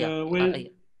 and Yeah, well,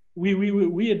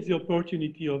 we had the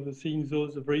opportunity of seeing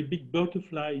those very big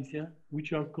butterflies, yeah,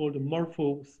 which are called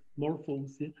morphos,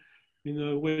 yeah.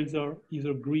 Whales are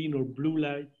either green or blue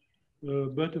light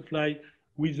butterfly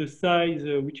with a size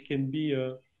which can be,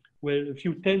 well, a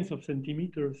few tenths of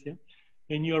centimeters, yeah.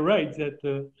 And you're right that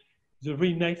the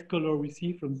very nice color we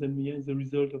see from them, yeah, is a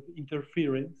result of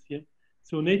interference, yeah.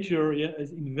 So nature, yeah,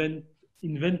 has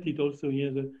invented also,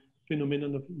 yeah, the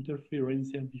phenomenon of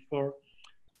interference, yeah, before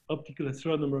optical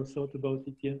astronomers thought about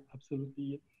it, yeah, absolutely,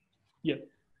 yeah. Yeah.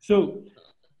 So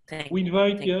we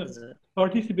invite, yeah,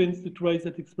 participants to try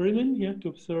that experiment, yeah, to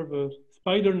observe a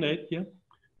spider net, yeah,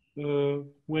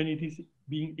 when it is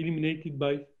being illuminated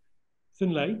by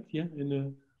sunlight, yeah,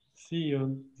 and see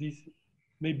this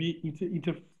maybe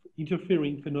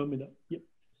interfering phenomena, yeah.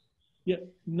 Yeah.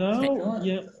 Now,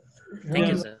 yeah. Thank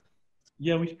you, sir.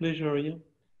 Yeah, with pleasure, yeah.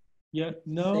 Yeah.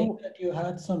 Now, saying that you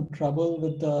had some trouble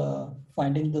with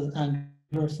finding the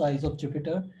angular size of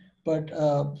Jupiter, but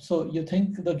so you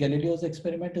think the Galileo's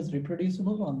experiment is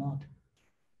reproducible or not?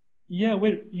 Yeah,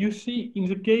 well, you see, in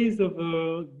the case of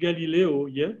Galileo,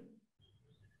 yeah,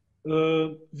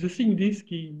 The thin disk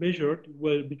he measured,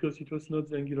 well, because it was not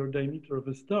the angular diameter of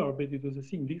a star, but it was a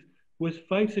thin disk, was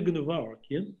 5 seconds of arc.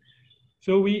 Yeah?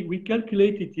 So we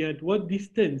calculated at what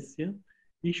distance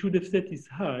he should have set his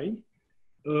eye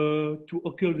to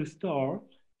occur the star.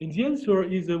 And the answer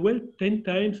is, well, 10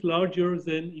 times larger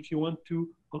than if you want to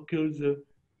occur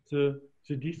the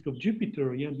disk of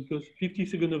Jupiter, because 50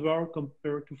 seconds of arc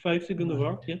compared to 5 seconds of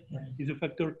arc is a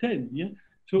factor 10.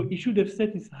 So he should have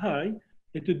set his eye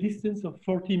at a distance of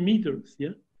 40 meters.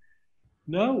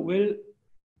 Now, well,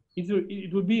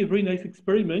 it would be a very nice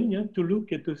experiment to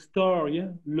look at a star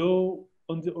low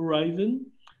on the horizon,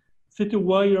 set a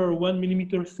wire 1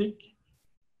 millimeter thick,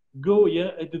 go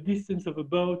at the distance of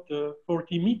about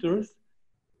 40 meters,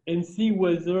 and see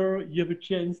whether you have a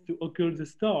chance to occur the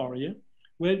star.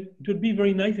 Well, it would be a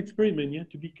very nice experiment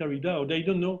to be carried out. I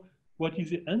don't know what is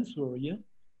the answer.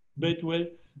 But well,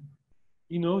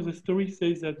 the story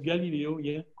says that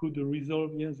Galileo could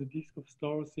resolve the disk of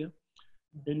stars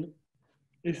and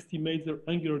estimate their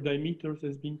angular diameters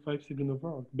as being 5 seconds of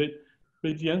arc. But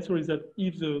the answer is that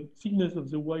if the thickness of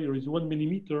the wire is 1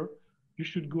 millimeter, you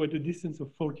should go at a distance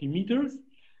of 40 meters.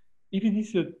 If it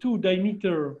is a 2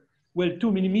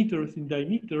 millimeters in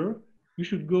diameter, you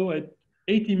should go at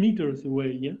 80 meters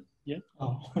away.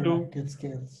 Oh, so, good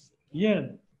scales. Yeah,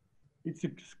 it's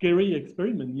a scary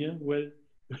experiment. Well,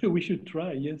 we should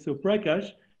try. So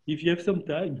Prakash, if you have some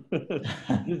time,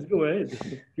 just go ahead.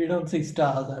 We don't see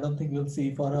stars. I don't think we'll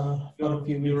see for a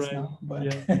few weeks right. now. But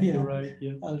you're right.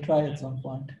 I'll try at some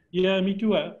point. Yeah, me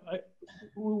too.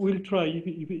 We'll try if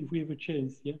we have a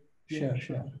chance. Sure.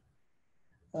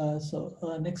 So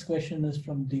next question is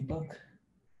from Deepak.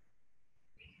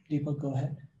 Deepak, go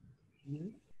ahead.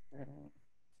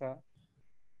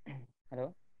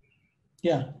 Hello?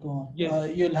 Yeah, go on.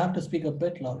 Yes. You'll have to speak a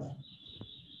bit louder.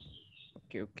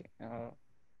 Okay. 1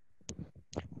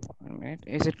 minute.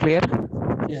 Is it clear?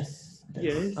 Yes.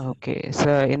 Yes. Okay.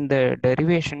 So in the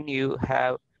derivation, you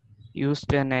have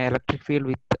used an electric field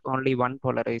with only one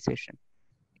polarization.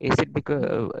 Is it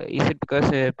because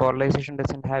polarization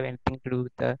doesn't have anything to do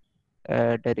with the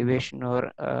derivation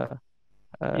or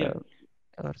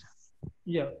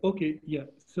Okay.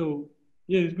 So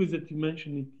it's good that you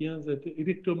mentioned it. That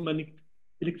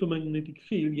electromagnetic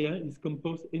field is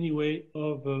composed anyway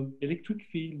of electric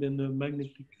field and a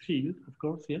magnetic field, of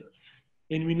course.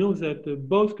 And we know that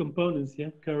both components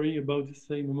carry about the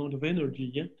same amount of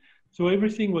energy. So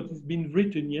everything what has been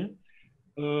written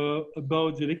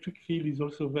about the electric field is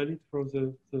also valid for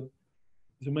the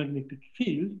magnetic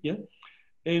field.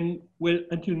 And well,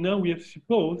 until now we have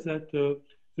supposed that the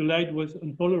light was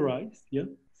unpolarized.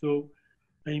 So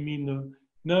I mean,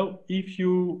 now if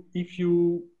you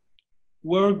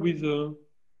work with a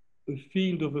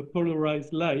field of a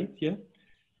polarized light,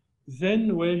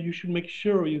 then well, you should make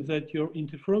sure that your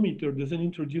interferometer doesn't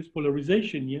introduce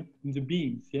polarization in the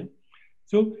beams.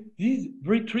 So this is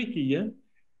very tricky.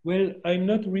 Well, I'm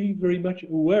not really very much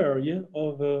aware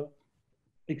of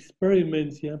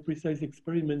experiments, precise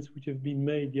experiments which have been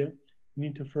made in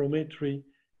interferometry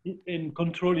and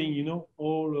controlling,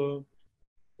 all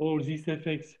these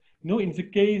effects. In the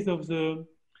case of the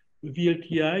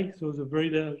VLTI, so the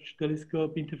Very Large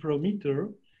Telescope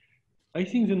Interferometer, I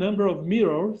think the number of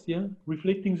mirrors,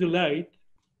 reflecting the light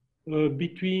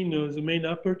between the main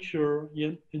aperture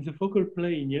and the focal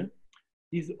plane,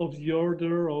 is of the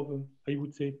order of, I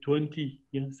would say, 20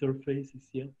 surfaces.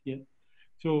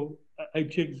 So I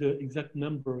checked the exact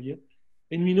number.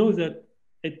 And we know that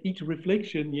at each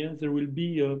reflection, there will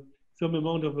be some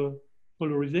amount of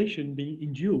polarization being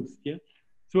induced.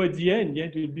 So at the end,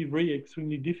 it will be very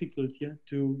extremely difficult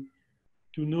to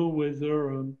know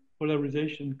whether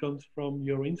polarization comes from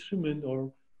your instrument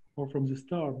or from the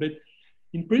star. But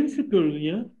in principle,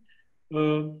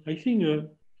 I think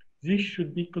this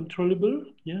should be controllable,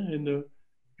 and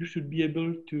you should be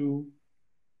able to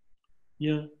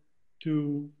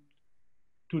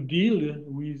deal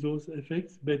with those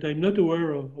effects. But I'm not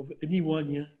aware of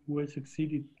anyone who has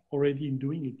succeeded already in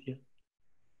doing it.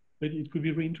 But it could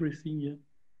be very interesting.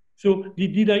 So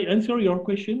did I answer your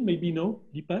question? Maybe no,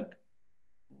 Deepak?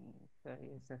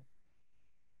 Yes, sir.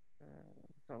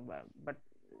 But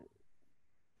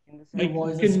in the Your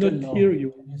voice is still low. Hear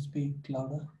you. Can you speak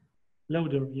louder?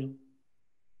 Louder,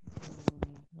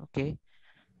 Okay.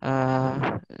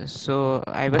 So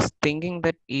I was thinking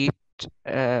that each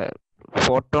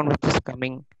photon which is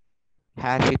coming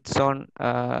has its own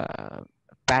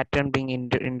pattern being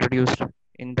introduced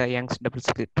in the Young's double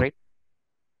slit, right?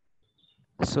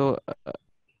 So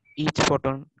each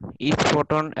photon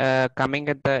coming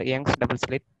at the Young's double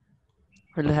slit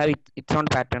will have its own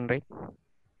pattern, right?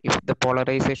 If the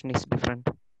polarization is different.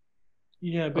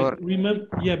 Yeah, Or but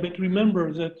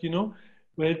remember that, you know,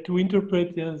 well, to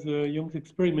interpret the Young's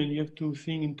experiment, you have to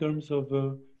think in terms of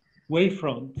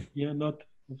wavefront, yeah, not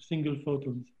of single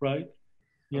photons, right?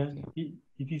 Yeah, okay.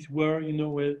 it is where, you know,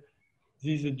 well,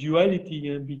 there's a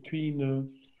duality between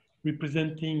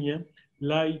representing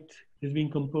light as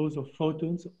being composed of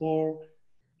photons or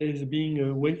as being a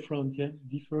wavefront, yeah,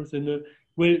 differs. And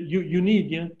well, you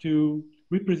need to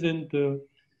represent the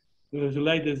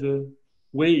light as a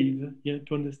wave, yeah,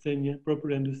 to understand, yeah,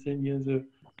 properly understand, yeah,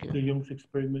 Okay. the Young's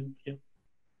experiment, yeah.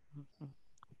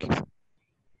 Okay.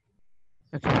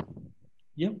 Okay.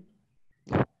 Yeah.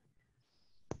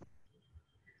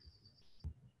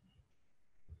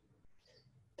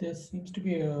 There seems to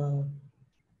be a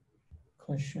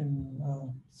question,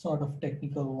 sort of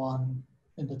technical one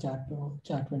in the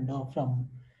chat window from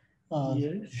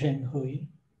Yes. Zheng Hui.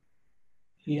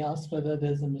 He asked whether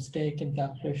there's a mistake in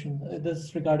calculation. This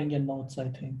is regarding your notes, I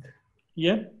think.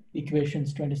 Yeah.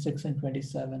 Equations 26 and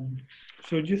 27.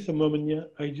 So just a moment, yeah.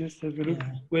 I just have a look.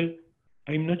 Yeah. Well,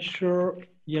 I'm not sure.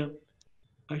 Yeah.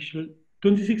 I should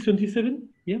 26, 27.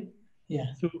 Yeah.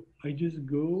 Yeah. So I just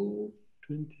go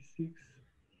 26,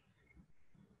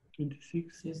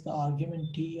 26. Is the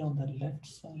argument T on the left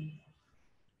side?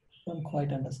 Don't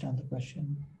quite understand the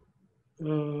question.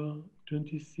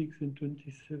 26 and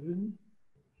 27.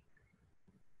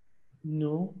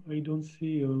 No, I don't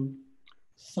see.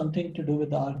 Something to do with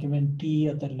the argument T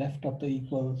at the left of the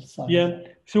equal sign. Yeah.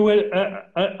 So well,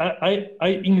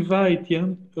 I invite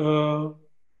I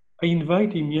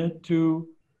invite him to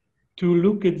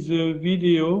look at the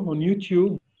video on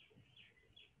YouTube.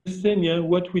 Understand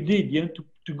what we did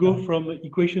to go from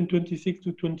equation 26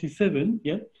 to 27.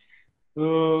 Yeah.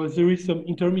 There is some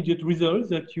intermediate results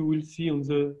that you will see on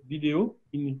the video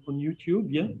on YouTube.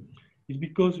 Yeah. It's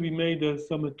because we made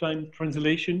some time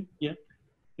translation. Yeah.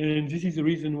 And this is the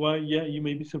reason why, you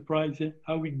may be surprised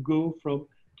how we go from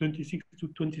 26 to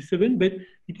 27, but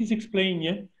it is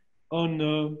explained, on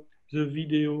the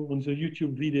video, on the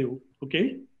YouTube video,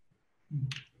 okay?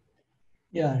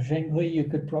 Yeah, Zheng Hui, you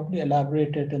could probably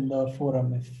elaborate it in the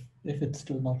forum if it's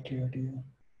still not clear to you.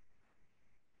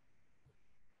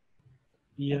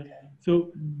 Yeah, okay.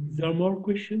 So there are more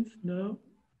questions now?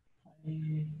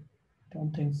 I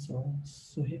don't think so.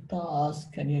 Suhita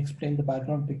asked, can you explain the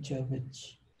background picture,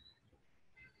 which...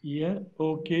 Yeah,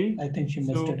 okay. I think she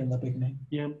missed it in the beginning.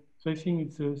 Yeah, so I think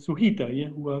it's Suhita,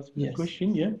 who asked the Yes.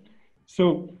 question,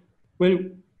 So, well,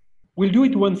 we'll do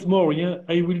it once more,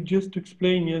 I will just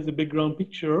explain, the background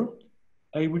picture.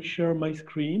 I will share my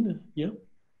screen,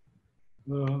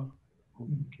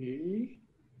 okay.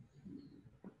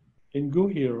 And go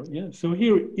here, So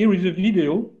here is a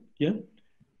video,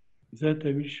 that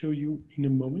I will show you in a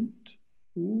moment.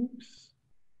 Oops.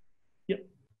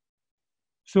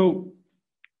 So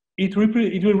it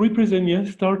will represent,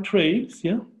 star trails,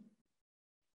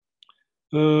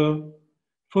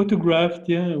 photographed,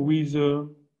 with a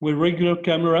regular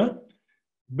camera,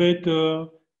 but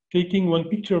taking one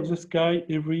picture of the sky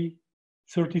every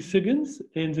 30 seconds,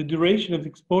 and the duration of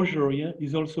exposure,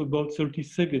 is also about 30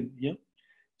 seconds,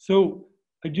 So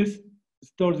I just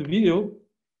start the video,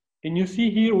 and you see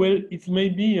here, well, it's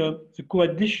maybe the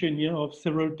co-addition, of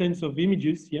several tens of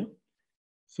images,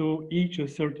 So each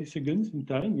 30 seconds in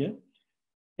time,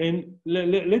 And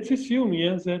let's assume,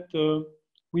 that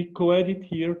we co-edit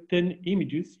here 10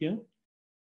 images,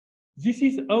 This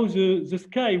is how the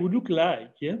sky would look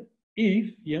like,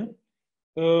 if,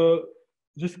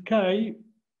 the sky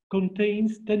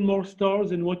contains 10 more stars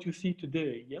than what you see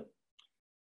today,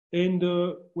 And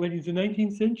well, in the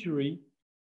 19th century,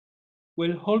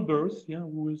 well, Holbers,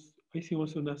 who was, I think,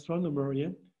 also an astronomer,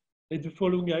 had the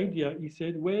following idea. He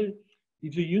said, well,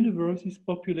 if the universe is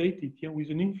populated, with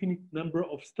an infinite number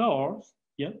of stars,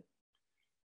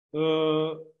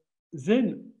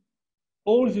 then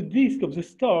all the disk of the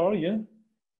star,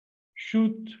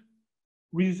 should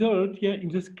result, in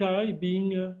the sky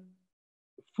being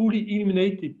fully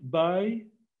illuminated by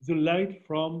the light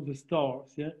from the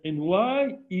stars, And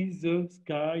why is the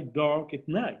sky dark at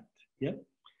night,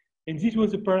 And this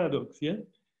was a paradox,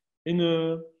 And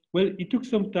well, it took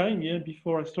some time,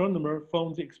 before astronomers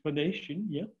found the explanation,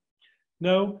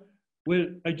 Now, well,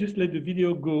 I just let the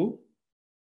video go,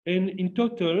 and in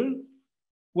total,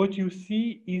 what you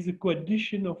see is a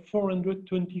co-addition of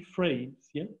 420 frames,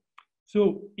 So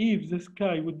if the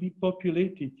sky would be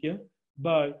populated,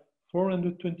 by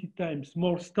 420 times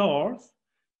more stars,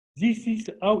 this is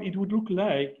how it would look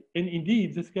like. And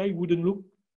indeed, the sky wouldn't look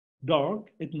dark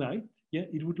at night,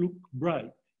 it would look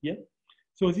bright,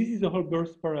 So this is the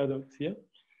Hilbert's paradox,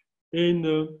 And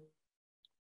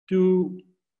to,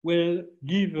 well,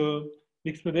 give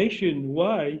explanation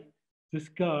why the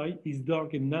sky is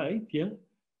dark at night. Yeah,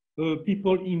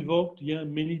 people invoked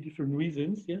many different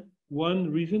reasons. Yeah,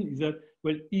 one reason is that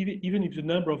well, even if the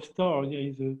number of stars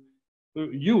is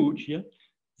huge,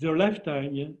 their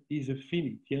lifetime is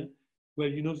finite. Yeah, well,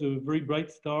 the very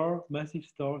bright star, massive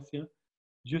stars,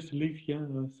 just live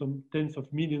some tens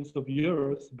of millions of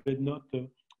years, but not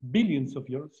billions of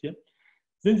years. Yeah.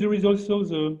 Then there is also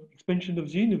the expansion of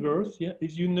the universe. Yeah,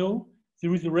 as you know,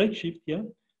 there is a redshift. Yeah,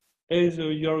 as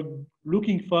you're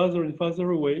looking farther and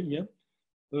farther away. Yeah,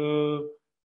 uh,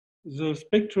 the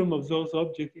spectrum of those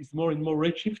objects is more and more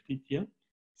redshifted. Yeah,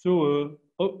 so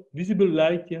visible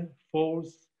light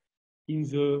falls in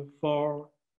the far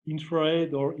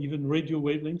infrared or even radio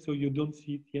wavelength, so you don't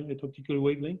see it at optical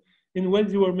wavelength. And when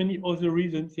there are many other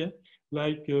reasons,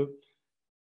 like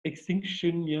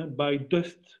extinction by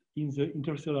dust in the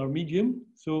interstellar medium.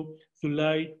 So the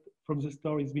light from the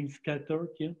star is being scattered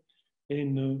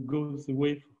and goes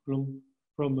away from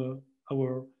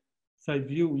our side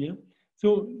view.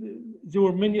 So there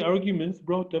were many arguments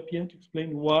brought up to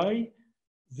explain why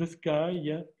the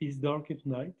sky is dark at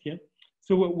night.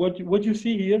 So what you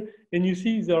see here, and you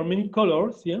see there are many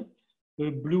colors,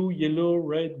 blue, yellow,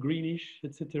 red, greenish,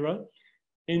 etc.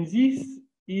 And this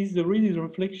is really the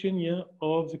reflection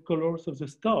of the colors of the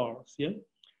stars.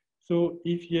 So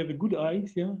if you have a good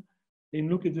eyes and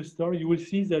look at the star, you will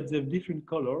see that they have different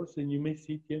colors, and you may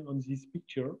see it here on this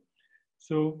picture.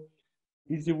 So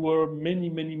if there were many,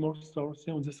 many more stars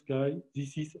on the sky,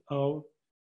 this is how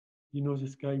the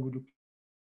sky would look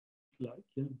like.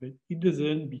 But it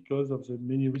doesn't because of the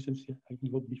many reasons I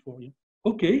invoked before.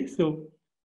 Okay, so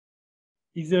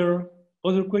is there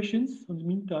other questions in the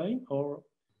meantime, or?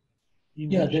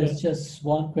 Yeah, there's just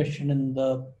one question in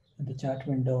the chat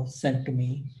window sent to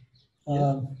me.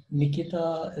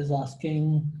 Nikita is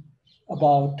asking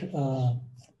about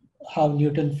how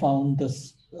Newton found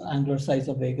this angular size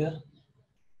of Vega.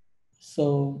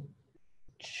 So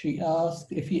she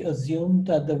asked if he assumed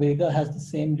that the Vega has the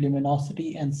same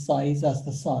luminosity and size as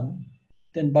the sun,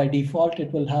 then by default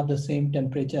it will have the same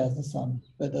temperature as the sun,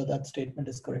 whether that statement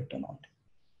is correct or not.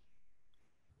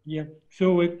 Yeah,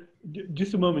 so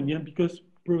just a moment, because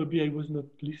probably I was not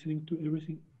listening to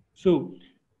everything. So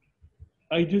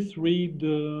I just read.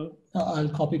 I'll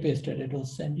copy paste it. It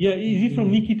was sent. Yeah, is it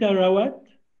from Nikita Rawat?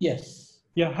 Yes.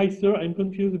 Yeah, hi sir. I'm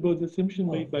confused about the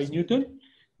assumption made by Newton.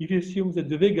 If you assume that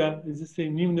the Vega is the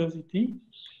same luminosity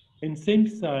and same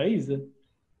size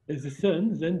as the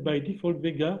sun, then by default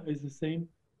Vega is the same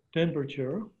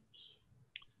temperature.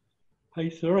 Hi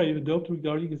sir, I have a doubt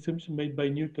regarding the assumption made by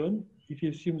Newton. If you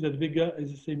assume that Vega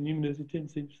is the same luminosity and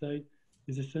same size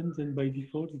as the sun, then by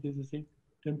default it is the same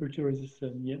temperature as the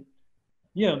sun.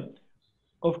 Yeah,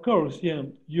 of course,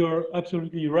 you're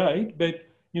absolutely right. But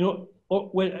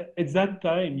well, at that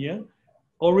time,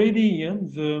 already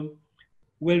the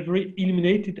very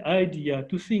illuminated idea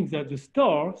to think that the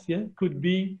stars could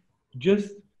be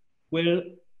just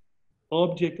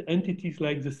object entities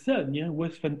like the sun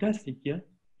was fantastic.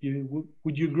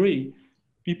 Would you agree?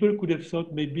 People could have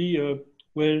thought maybe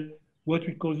what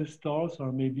we call the stars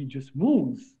are maybe just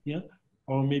moons,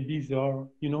 or maybe there are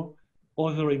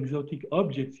other exotic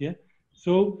objects.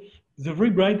 So the very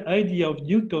bright idea of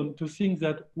Newton to think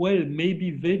that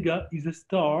maybe Vega is a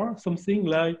star, something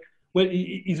like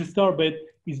it is a star but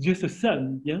it's just a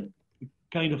sun,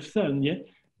 kind of sun,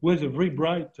 was a very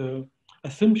bright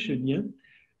assumption.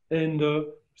 And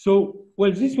so,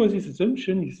 this was his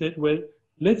assumption. He said,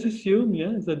 let's assume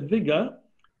that Vega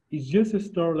is just a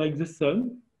star like the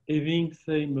sun, having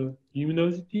same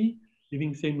luminosity,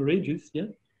 having same radius.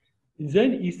 And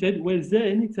then he said,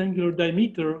 then its angular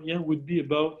diameter would be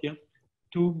about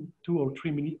 2 or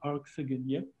 3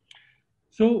 milli-arc-second.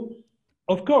 So,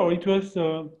 of course, it was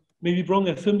maybe wrong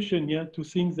assumption to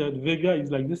think that Vega is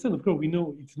like the sun. Of course, we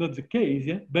know it's not the case.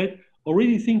 But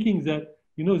already thinking that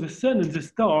the sun and the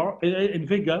star and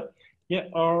Vega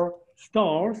are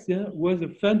stars was a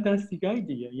fantastic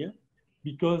idea.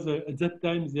 Because at that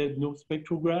time they had no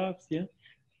spectrographs. They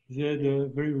had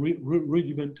very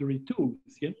rudimentary tools.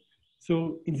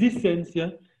 So in this sense,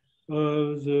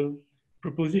 the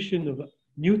proposition of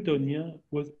Newton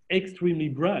was extremely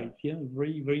bright.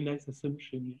 Very, very nice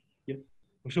assumption.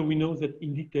 So we know that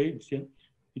in details,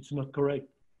 it's not correct.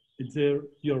 It's there,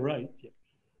 you're right.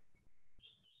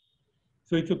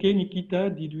 So it's okay,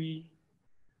 Nikita. Did we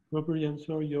properly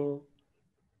answer your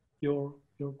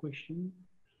question?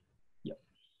 Yeah.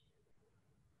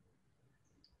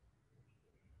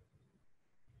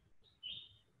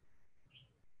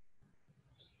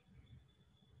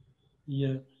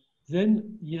 Yeah.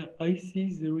 Then I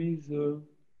see there is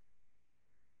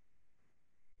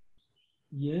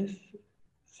Yes,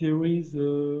 there is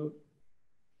a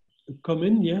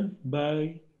comment, yeah,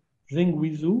 by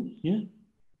Zengwizu, yeah.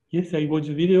 Yes, I watched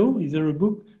the video. Is there a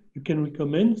book you can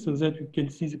recommend so that you can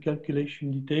see the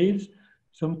calculation details?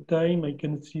 Sometimes I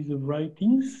cannot see the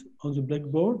writings on the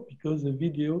blackboard because the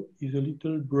video is a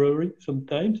little blurry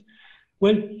sometimes.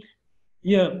 Well,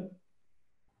 yeah,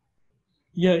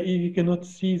 if you cannot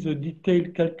see the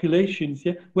detailed calculations,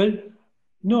 yeah. Well,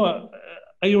 no,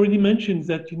 I already mentioned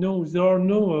that, there are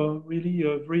no really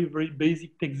very, very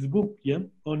basic textbook, yeah,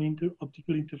 on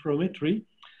optical interferometry.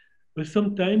 But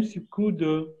sometimes you could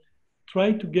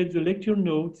try to get the lecture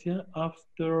notes, yeah,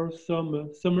 after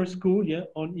some summer school, yeah,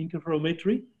 on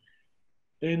interferometry.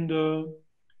 And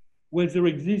where there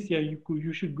exists, yeah,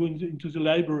 you should go into the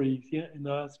libraries, yeah, and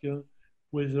ask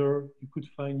whether you could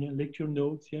find, yeah, lecture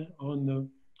notes, yeah, on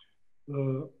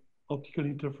optical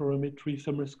interferometry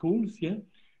summer schools, yeah.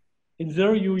 And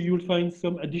there you'll find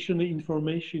some additional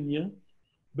information, yeah.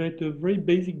 But very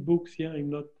basic books, yeah,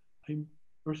 I'm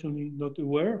personally not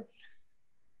aware.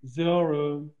 There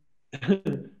are,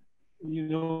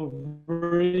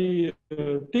 very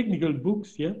technical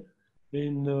books, yeah.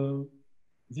 And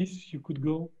this you could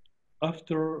go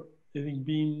after having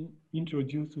been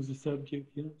introduced to the subject,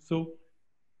 yeah. So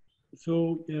this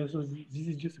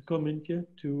is just a comment, yeah,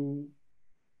 to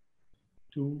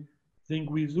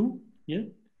Zengwizu, yeah.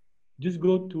 Just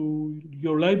go to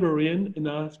your librarian and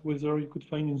ask whether you could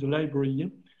find in the library, yeah,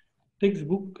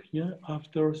 textbook, yeah,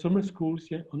 after summer schools,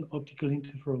 yeah, on optical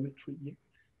interferometry, yeah.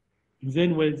 And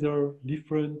then when there are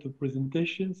different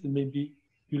presentations, and maybe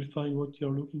you'll find what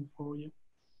you're looking for, yeah.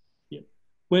 Yeah.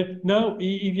 Well, now,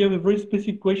 if you have a very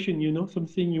specific question,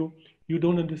 something you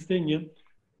don't understand, yeah,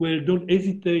 well, don't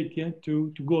hesitate, yeah,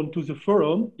 to go onto the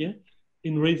forum, yeah,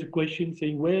 and raise a question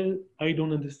saying, well, I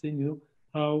don't understand,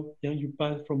 how, yeah, you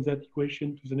pass from that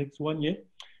equation to the next one, yeah.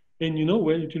 And,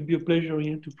 well, it will be a pleasure,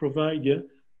 yeah, to provide, yeah,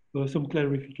 some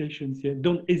clarifications, yeah.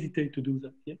 Don't hesitate to do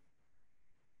that, yeah.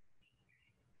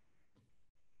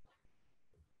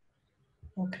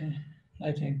 Okay,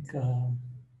 I think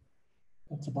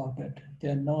that's about it.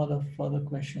 There are no other further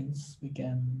questions. We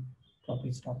can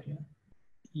probably stop here.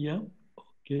 Yeah,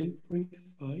 okay, 3,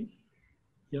 5,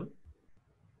 yeah.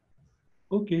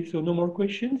 Okay, so no more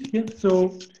questions, yeah.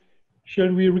 So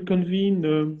shall we reconvene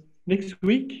next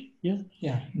week? Yeah.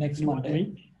 Yeah, next Monday.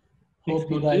 Week. Hope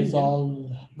you guys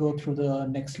all go through the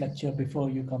next lecture before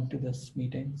you come to this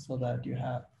meeting so that you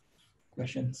have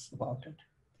questions about it.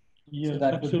 Yeah, so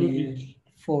that absolutely. would be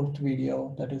 4th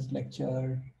video, that is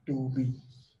lecture 2B.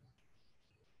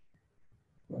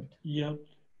 Right. Yeah,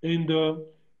 and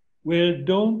well,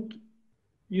 don't,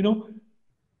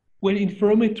 well,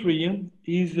 interferometry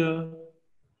is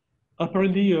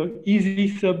apparently an easy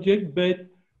subject, but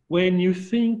when you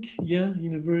think, yeah,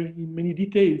 in many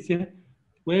details, yeah,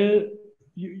 well,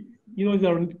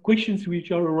 there are questions which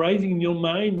are arising in your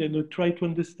mind, and try to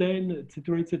understand,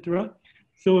 etc., etc.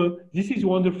 So this is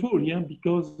wonderful, yeah,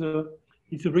 because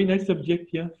it's a very nice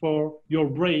subject, yeah, for your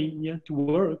brain, yeah, to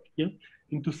work, yeah,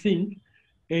 and to think.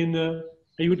 And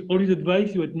I would always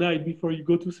advise you at night before you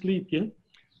go to sleep, yeah,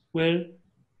 well,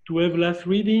 to have last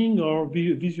reading or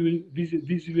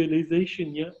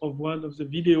visualization, yeah, of one of the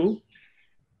video,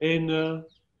 and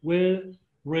well,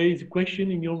 raise a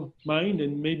question in your mind,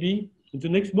 and maybe the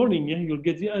next morning, yeah, you'll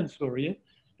get the answer, yeah.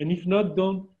 And if not,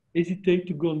 don't hesitate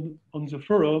to go on the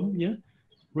forum, yeah,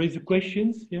 raise the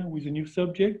questions, yeah, with a new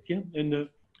subject, yeah, and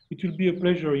it will be a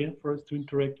pleasure, yeah, for us to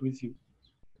interact with you.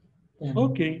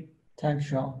 Okay. Thanks,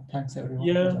 Jean. Thanks, everyone.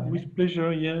 Yeah, with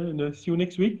pleasure. Yeah, and see you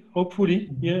next week, hopefully.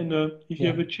 Yeah, and if you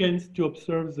have a chance to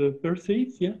observe the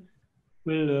Perseids, yeah,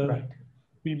 well,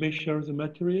 we may share the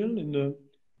material, and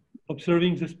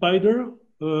observing the spider,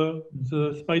 the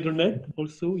spider net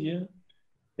also, yeah,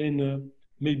 and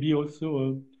maybe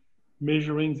also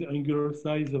measuring the angular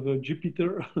size of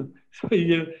Jupiter. So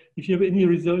yeah, if you have any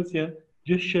results, yeah,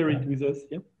 just share it with us.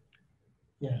 Yeah.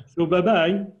 Yeah. So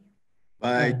bye-bye.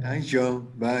 Bye. Thanks, Joe.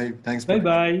 Bye. Thanks.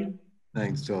 Bye-bye.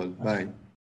 Thanks, Joel. Bye.